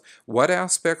ourselves, what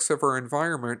aspects of our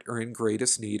environment are in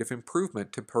greatest need of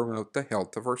improvement to promote the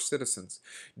health of our citizens?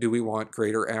 Do we want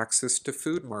greater access to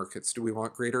food markets? Do we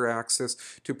want greater access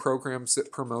to programs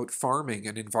that promote farming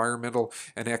and environmental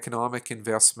and economic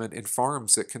investment in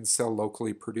farms that can sell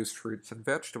locally produced fruits and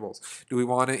vegetables? Do we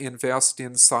want to invest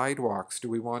in sidewalks? Do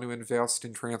we want to invest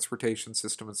in transportation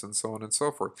systems and so on and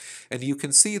so forth? And you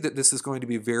can see that this is going to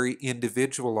be very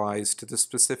individualized to the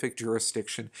specific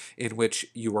jurisdiction in which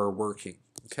you are working,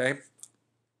 okay?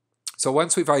 So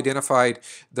once we've identified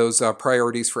those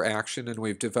priorities for action and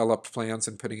we've developed plans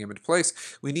and putting them into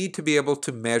place, we need to be able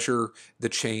to measure the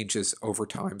changes over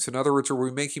time. So in other words, are we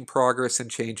making progress in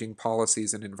changing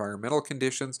policies and environmental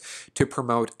conditions to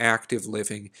promote active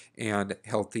living and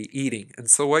healthy eating?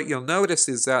 And so what you'll notice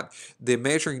is that the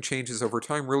measuring changes over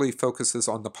time really focuses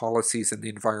on the policies and the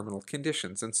environmental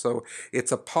conditions. And so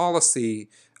it's a policy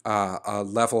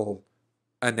level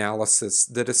analysis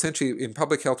that essentially in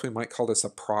public health we might call this a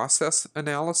process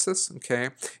analysis, okay?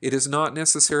 It is not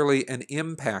necessarily an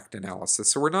impact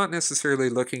analysis. So we're not necessarily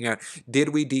looking at, did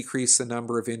we decrease the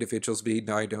number of individuals being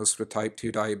diagnosed with type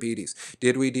 2 diabetes?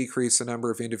 Did we decrease the number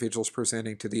of individuals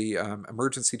presenting to the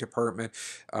emergency department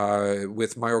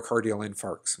with myocardial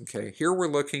infarcts? Okay, here we're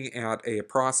looking at a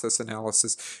process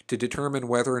analysis to determine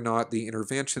whether or not the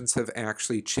interventions have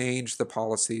actually changed the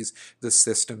policies, the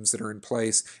systems that are in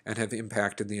place, and have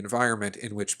impacted the environment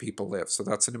in which people live. So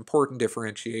that's an important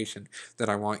differentiation that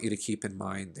I want you to keep in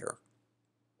mind there.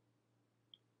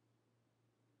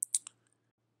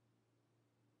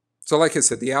 So like I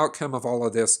said, the outcome of all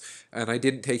of this, and I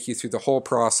didn't take you through the whole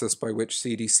process by which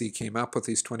CDC came up with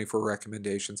these 24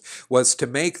 recommendations, was to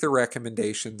make the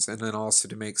recommendations and then also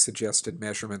to make suggested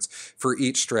measurements for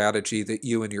each strategy that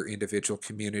you and your individual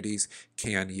communities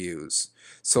can use.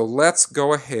 So let's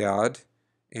go ahead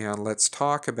and let's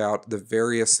talk about the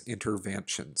various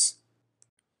interventions.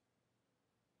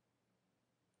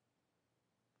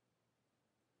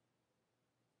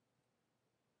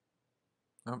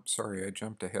 Oh, sorry, I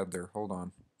jumped ahead there. Hold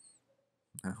on.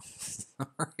 No. I'm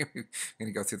going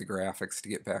to go through the graphics to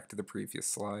get back to the previous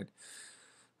slide.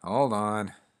 Hold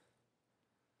on.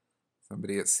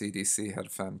 Somebody at CDC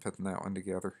had fun putting that one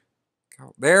together.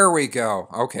 There we go.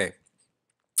 Okay.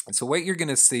 So what you're going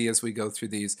to see as we go through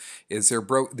these is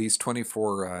these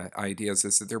 24 ideas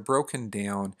is that they're broken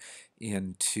down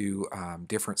into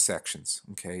different sections,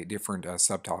 okay, different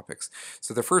subtopics.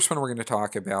 So the first one we're going to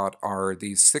talk about are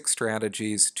these 6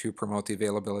 strategies to promote the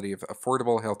availability of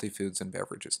affordable, healthy foods and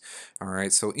beverages. All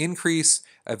right, so increase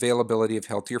availability of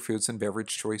healthier foods and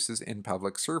beverage choices in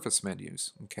public service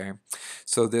menus, okay.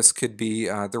 So this could be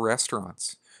the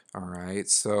restaurants. All right,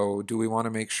 so do we want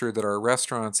to make sure that our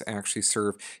restaurants actually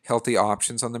serve healthy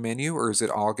options on the menu, or is it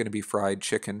all going to be fried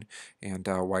chicken and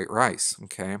white rice?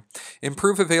 Okay.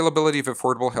 Improve availability of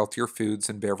affordable, healthier foods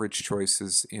and beverage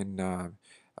choices in uh,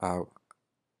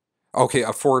 okay,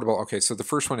 affordable. Okay, so the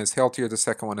first one is healthier, the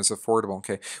second one is affordable.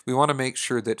 Okay, we want to make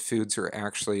sure that foods are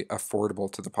actually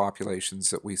affordable to the populations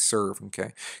that we serve.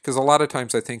 Okay, because a lot of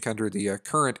times I think under the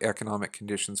current economic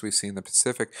conditions we see in the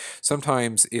Pacific,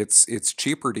 sometimes it's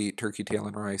cheaper to eat turkey tail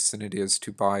and rice than it is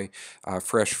to buy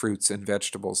fresh fruits and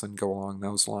vegetables and go along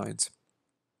those lines.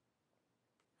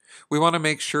 We want to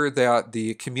make sure that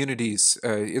the communities,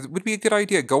 it would be a good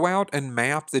idea, go out and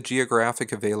map the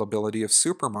geographic availability of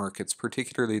supermarkets,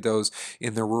 particularly those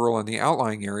in the rural and the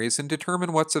outlying areas, and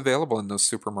determine what's available in those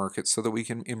supermarkets so that we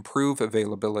can improve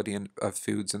availability of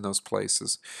foods in those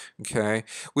places. Okay.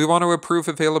 We want to improve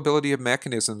availability of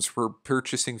mechanisms for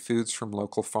purchasing foods from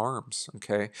local farms.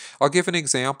 Okay. I'll give an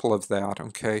example of that.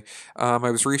 Okay. I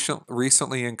was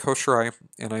recently in Kosharai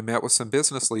and I met with some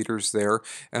business leaders there,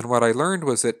 and what I learned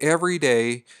was that every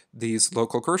day these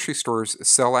local grocery stores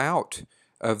sell out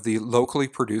of the locally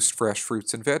produced fresh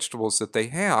fruits and vegetables that they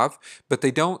have, but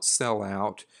they don't sell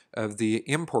out of the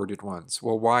imported ones.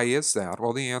 Well, why is that?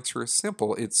 Well, the answer is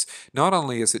simple. It's not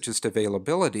only is it just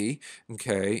availability,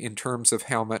 okay, in terms of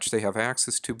how much they have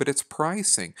access to, but it's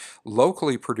pricing.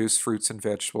 Locally produced fruits and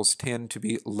vegetables tend to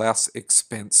be less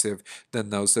expensive than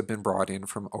those that have been brought in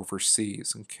from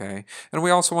overseas, okay? And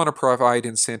we also want to provide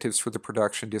incentives for the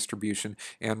production, distribution,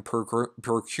 and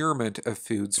procurement of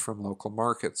foods from local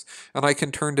markets. And I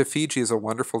can turn to Fiji as a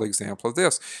wonderful example of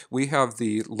this. We have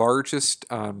the largest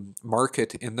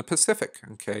market in the Pacific,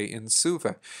 okay, in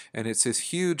Suva. And it's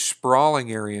this huge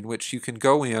sprawling area in which you can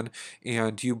go in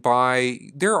and you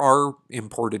buy, there are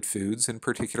imported foods, in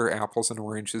particular apples and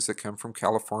oranges that come from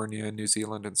California and New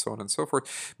Zealand and so on and so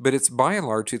forth. But it's by and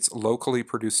large, it's locally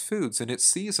produced foods and it's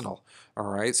seasonal.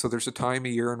 All right, so there's a time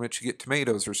of year in which you get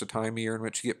tomatoes, there's a time of year in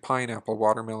which you get pineapple,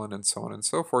 watermelon, and so on and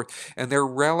so forth. And they're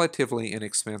relatively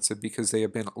inexpensive because they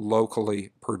have been locally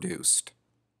produced.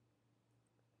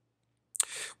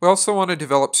 We also want to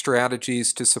develop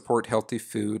strategies to support healthy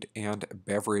food and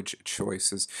beverage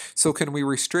choices. So can we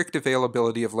restrict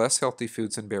availability of less healthy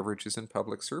foods and beverages in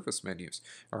public service menus?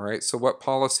 All right, so what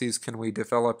policies can we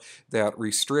develop that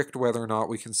restrict whether or not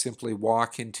we can simply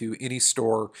walk into any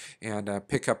store and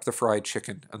pick up the fried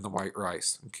chicken and the white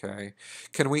rice? Okay.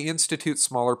 Can we institute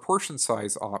smaller portion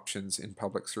size options in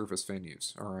public service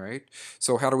venues? All right.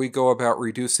 So how do we go about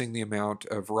reducing the amount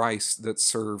of rice that's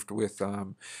served with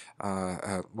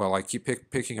well, I keep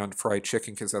picking on fried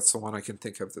chicken because that's the one I can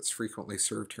think of that's frequently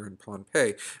served here in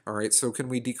Pohnpei. All right, so can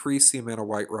we decrease the amount of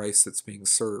white rice that's being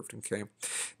served? Okay,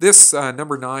 this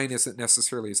number 9 isn't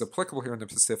necessarily as applicable here in the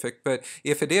Pacific, but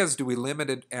if it is, do we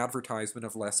limit advertisement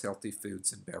of less healthy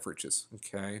foods and beverages?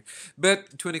 Okay,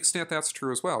 but to an extent that's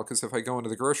true as well, because if I go into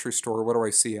the grocery store, what do I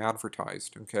see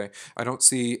advertised? Okay, I don't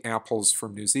see apples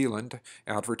from New Zealand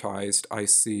advertised. I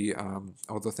see,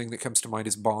 oh, the thing that comes to mind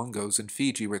is bongos in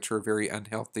Fiji, which are a very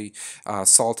unhealthy,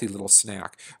 salty little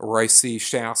snack. Or I see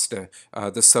Shasta,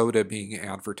 the soda, being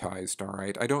advertised, all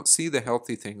right? I don't see the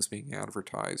healthy things being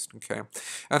advertised, okay?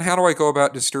 And how do I go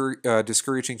about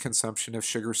discouraging consumption of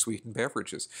sugar-sweetened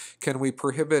beverages? Can we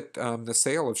prohibit the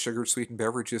sale of sugar-sweetened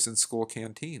beverages in school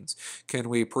canteens? Can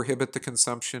we prohibit the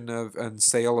consumption of and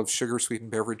sale of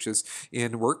sugar-sweetened beverages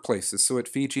in workplaces? So at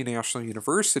Fiji National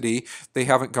University, they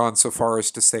haven't gone so far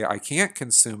as to say I can't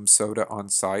consume soda on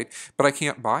site, but I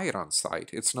can't buy it on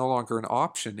site. It's no longer an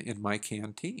option in my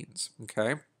canteens,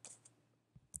 okay?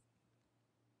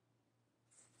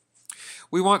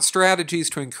 We want strategies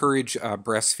to encourage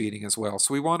breastfeeding as well.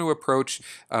 So we want to approach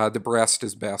the breast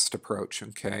as best approach,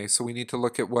 okay? So we need to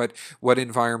look at what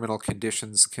environmental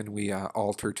conditions can we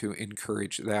alter to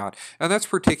encourage that. And that's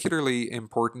particularly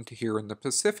important here in the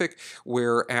Pacific,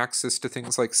 where access to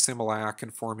things like Similac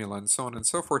and formula and so on and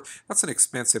so forth, that's an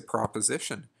expensive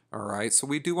proposition. All right, so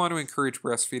we do want to encourage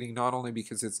breastfeeding not only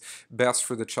because it's best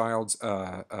for the child's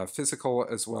physical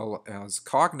as well as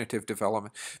cognitive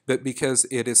development, but because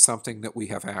it is something that we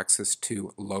have access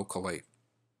to locally.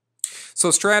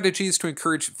 So strategies to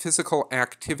encourage physical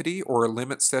activity or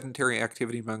limit sedentary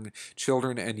activity among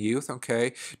children and youth,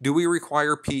 okay? Do we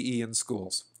require PE in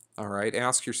schools? All right,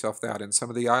 ask yourself that. In some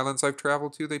of the islands I've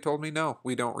traveled to, they told me, no,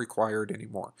 we don't require it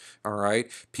anymore. All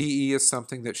right, PE is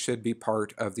something that should be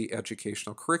part of the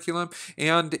educational curriculum.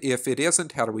 And if it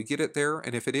isn't, how do we get it there?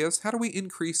 And if it is, how do we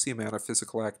increase the amount of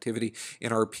physical activity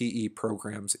in our PE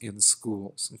programs in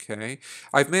schools? Okay,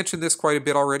 I've mentioned this quite a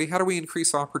bit already. How do we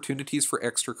increase opportunities for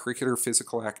extracurricular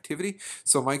physical activity?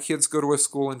 So my kids go to a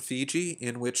school in Fiji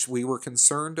in which we were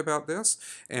concerned about this,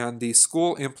 and the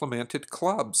school implemented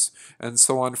clubs. And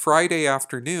so on Friday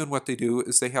afternoon, what they do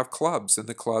is they have clubs, and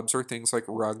the clubs are things like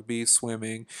rugby,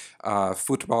 swimming,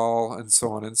 football, and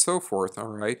so on and so forth, all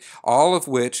right? All of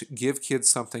which give kids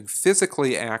something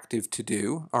physically active to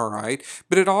do, all right?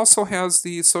 But it also has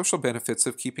the social benefits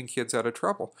of keeping kids out of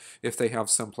trouble if they have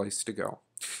someplace to go.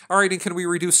 All right, and can we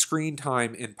reduce screen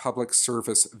time in public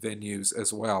service venues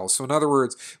as well? So in other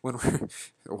words, when we're,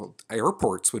 well,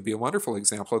 airports would be a wonderful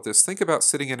example of this. Think about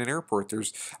sitting in an airport.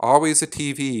 There's always a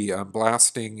TV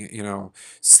blasting,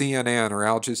 CNN or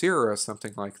Al Jazeera or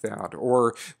something like that.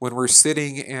 Or when we're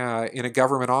sitting in a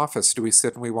government office, do we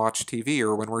sit and we watch TV?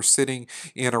 Or when we're sitting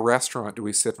in a restaurant, do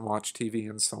we sit and watch TV,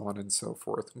 and so on and so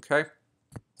forth, okay?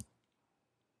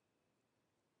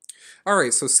 All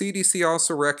right, so CDC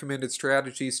also recommended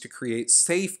strategies to create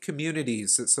safe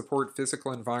communities that support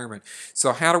physical environment.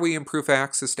 So how do we improve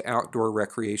access to outdoor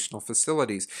recreational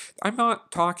facilities? I'm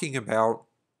not talking about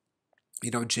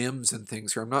gyms and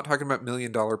things here. I'm not talking about $1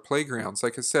 million playgrounds.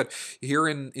 Like I said, here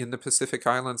in the Pacific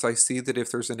Islands, I see that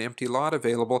if there's an empty lot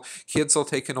available, kids will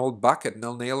take an old bucket and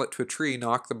they'll nail it to a tree,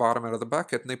 knock the bottom out of the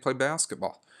bucket, and they play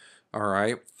basketball. All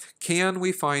right. Can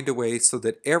we find a way so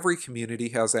that every community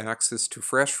has access to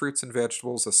fresh fruits and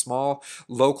vegetables, a small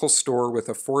local store with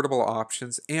affordable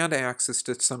options, and access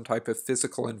to some type of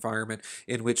physical environment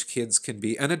in which kids can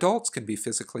be and adults can be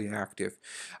physically active?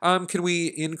 Can we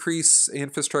increase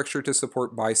infrastructure to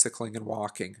support bicycling and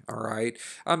walking? All right.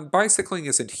 Bicycling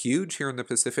isn't huge here in the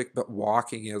Pacific, but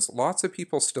walking is. Lots of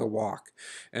people still walk.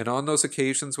 And on those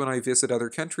occasions when I visit other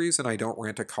countries and I don't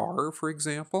rent a car, for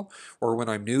example, or when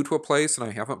I'm new to a place and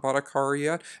I haven't bought a car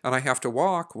yet and I have to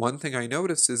walk, one thing I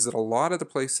notice is that a lot of the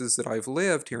places that I've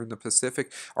lived here in the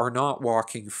Pacific are not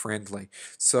walking friendly.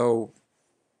 So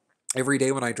every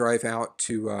day when I drive out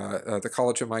to the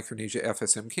College of Micronesia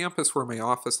FSM campus, where my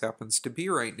office happens to be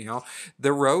right now,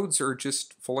 the roads are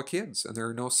just full of kids and there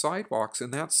are no sidewalks.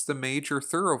 And that's the major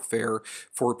thoroughfare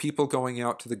for people going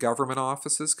out to the government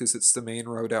offices, because it's the main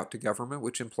road out to government,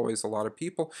 which employs a lot of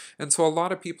people. And so a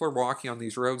lot of people are walking on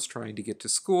these roads trying to get to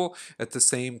school at the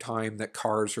same time that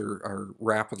cars are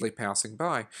rapidly passing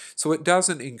by. So it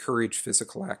doesn't encourage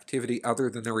physical activity other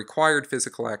than the required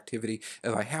physical activity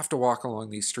if I have to walk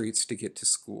along these streets to get to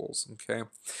schools, okay?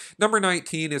 Number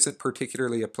 19 isn't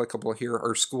particularly applicable here.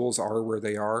 Our schools are where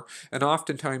they are, and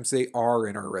oftentimes they are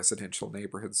in our residential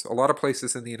neighborhoods. A lot of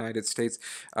places in the United States,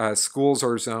 schools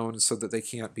are zoned so that they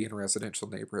can't be in residential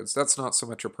neighborhoods. That's not so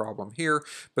much a problem here,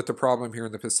 but the problem here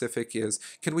in the Pacific is,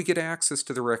 can we get access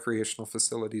to the recreational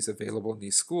facilities available in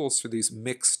these schools through these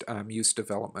mixed use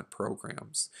development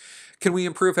programs? Can we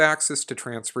improve access to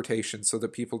transportation so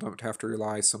that people don't have to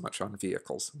rely so much on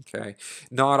vehicles, okay?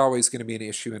 Not always going to be an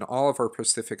issue in all of our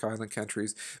Pacific Island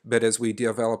countries, but as we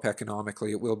develop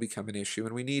economically, it will become an issue.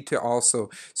 And we need to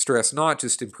also stress not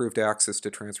just improved access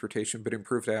to transportation, but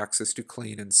improved access to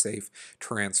clean and safe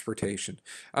transportation.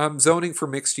 Zoning for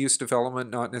mixed-use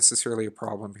development, not necessarily a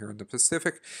problem here in the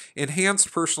Pacific.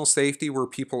 Enhanced personal safety where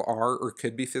people are or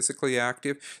could be physically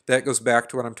active. That goes back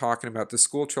to what I'm talking about, the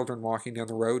school children walking down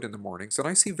the road in the mornings. And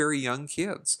I see very young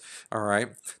kids, all right?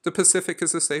 The Pacific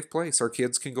is a safe place. Our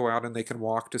kids can go out and they can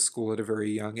walk to school at a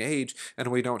very young age, and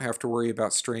we don't have to worry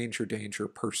about stranger danger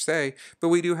per se, but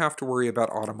we do have to worry about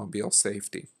automobile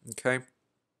safety, okay?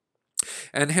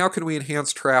 And how can we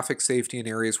enhance traffic safety in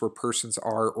areas where persons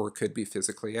are or could be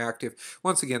physically active?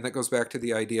 Once again, that goes back to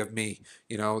the idea of me,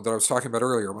 that I was talking about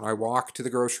earlier. When I walk to the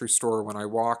grocery store, when I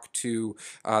walk to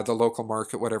the local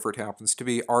market, whatever it happens to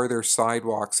be, are there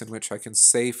sidewalks in which I can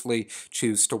safely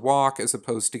choose to walk as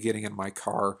opposed to getting in my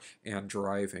car and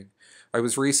driving? I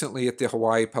was recently at the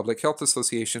Hawaii Public Health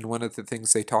Association. One of the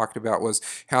things they talked about was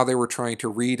how they were trying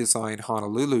to redesign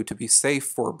Honolulu to be safe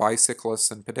for bicyclists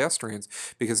and pedestrians,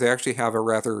 because they have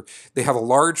a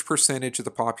large percentage of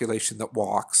the population that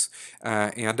walks,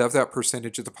 and of that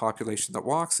percentage of the population that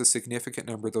walks, a significant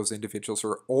number of those individuals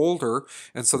are older,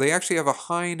 and so they actually have a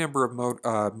high number of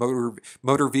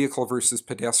motor vehicle versus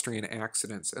pedestrian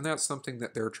accidents, and that's something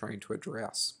that they're trying to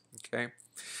address. Okay.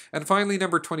 And finally,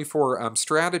 number 24,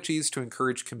 strategies to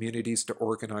encourage communities to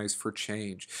organize for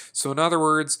change. So in other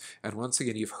words, and once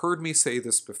again, you've heard me say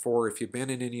this before if you've been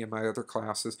in any of my other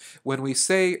classes, when we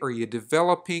say, are you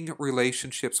developing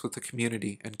relationships with the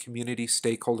community and community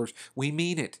stakeholders, we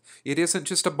mean it. It isn't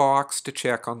just a box to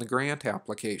check on the grant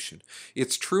application.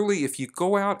 It's truly, if you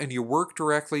go out and you work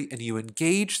directly and you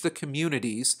engage the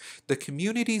communities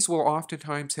will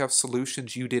oftentimes have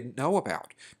solutions you didn't know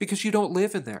about because you don't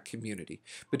live in that community.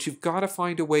 But you've got to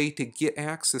find a way to get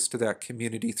access to that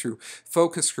community through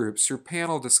focus groups, through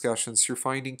panel discussions, through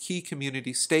finding key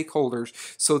community stakeholders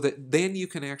so that then you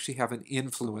can actually have an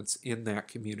influence in that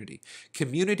community.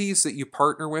 Communities that you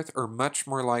partner with are much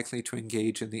more likely to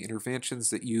engage in the interventions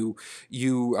that you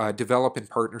develop in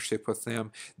partnership with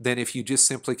them than if you just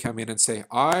simply come in and say,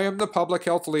 I am the public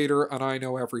health leader and I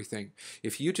know everything.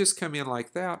 If you just come in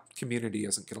like that, community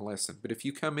isn't going to listen. But if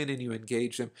you come in and you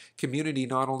engage them, community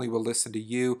not only will listen to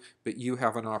you, but you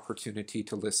have an opportunity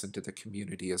to listen to the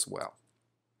community as well.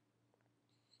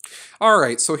 All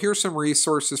right, so here's some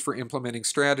resources for implementing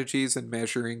strategies and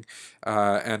measuring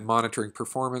and monitoring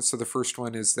performance. So the first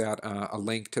one is that a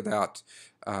link to that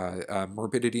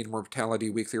morbidity and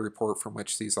mortality weekly report from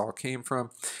which these all came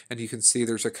from. And you can see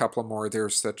there's a couple more there,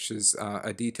 such as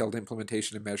a detailed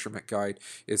implementation and measurement guide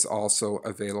is also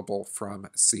available from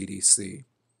CDC.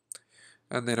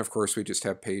 And then, of course, we just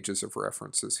have pages of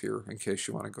references here in case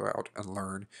you want to go out and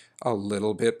learn a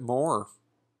little bit more.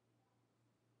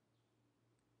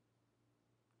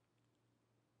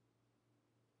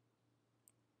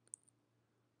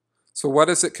 So what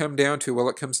does it come down to? Well,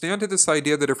 it comes down to this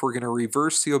idea that if we're going to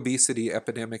reverse the obesity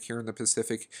epidemic here in the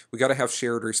Pacific, we got to have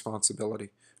shared responsibility.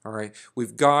 All right,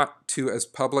 we've got to, as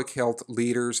public health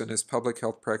leaders and as public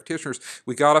health practitioners,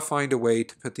 we got to find a way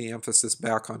to put the emphasis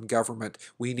back on government.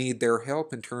 We need their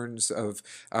help in terms of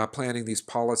planning these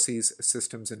policies,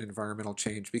 systems, and environmental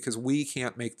change because we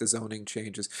can't make the zoning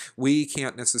changes. We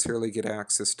can't necessarily get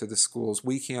access to the schools.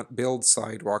 We can't build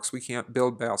sidewalks. We can't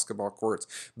build basketball courts,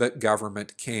 but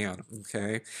government can.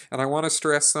 Okay, and I want to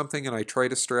stress something, and I try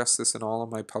to stress this in all of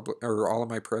my all of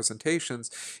my presentations,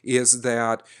 is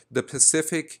that the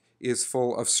Pacific is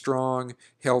full of strong,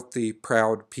 healthy,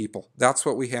 proud people. That's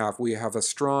what we have. We have a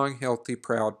strong, healthy,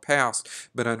 proud past.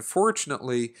 But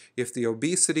unfortunately, if the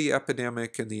obesity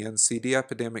epidemic and the NCD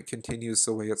epidemic continues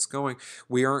the way it's going,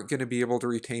 we aren't going to be able to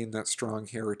retain that strong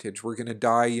heritage. We're going to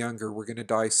die younger. We're going to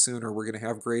die sooner. We're going to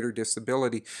have greater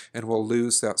disability, and we'll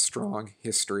lose that strong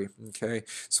history. Okay,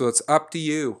 so it's up to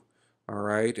you. All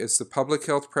right, as the public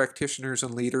health practitioners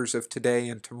and leaders of today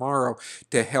and tomorrow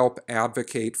to help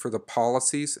advocate for the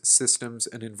policies, systems,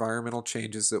 and environmental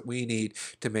changes that we need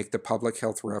to make the public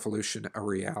health revolution a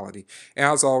reality.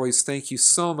 As always, thank you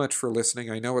so much for listening.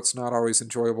 I know it's not always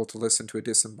enjoyable to listen to a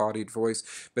disembodied voice,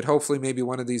 but hopefully maybe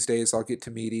one of these days I'll get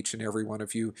to meet each and every one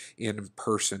of you in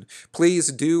person.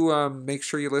 Please do make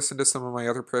sure you listen to some of my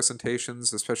other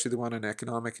presentations, especially the one on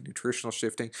economic and nutritional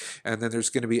shifting, and then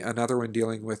there's going to be another one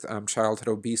dealing with childhood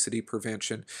obesity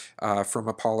prevention from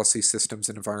a policy, systems,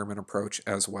 and environment approach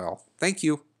as well. Thank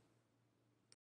you.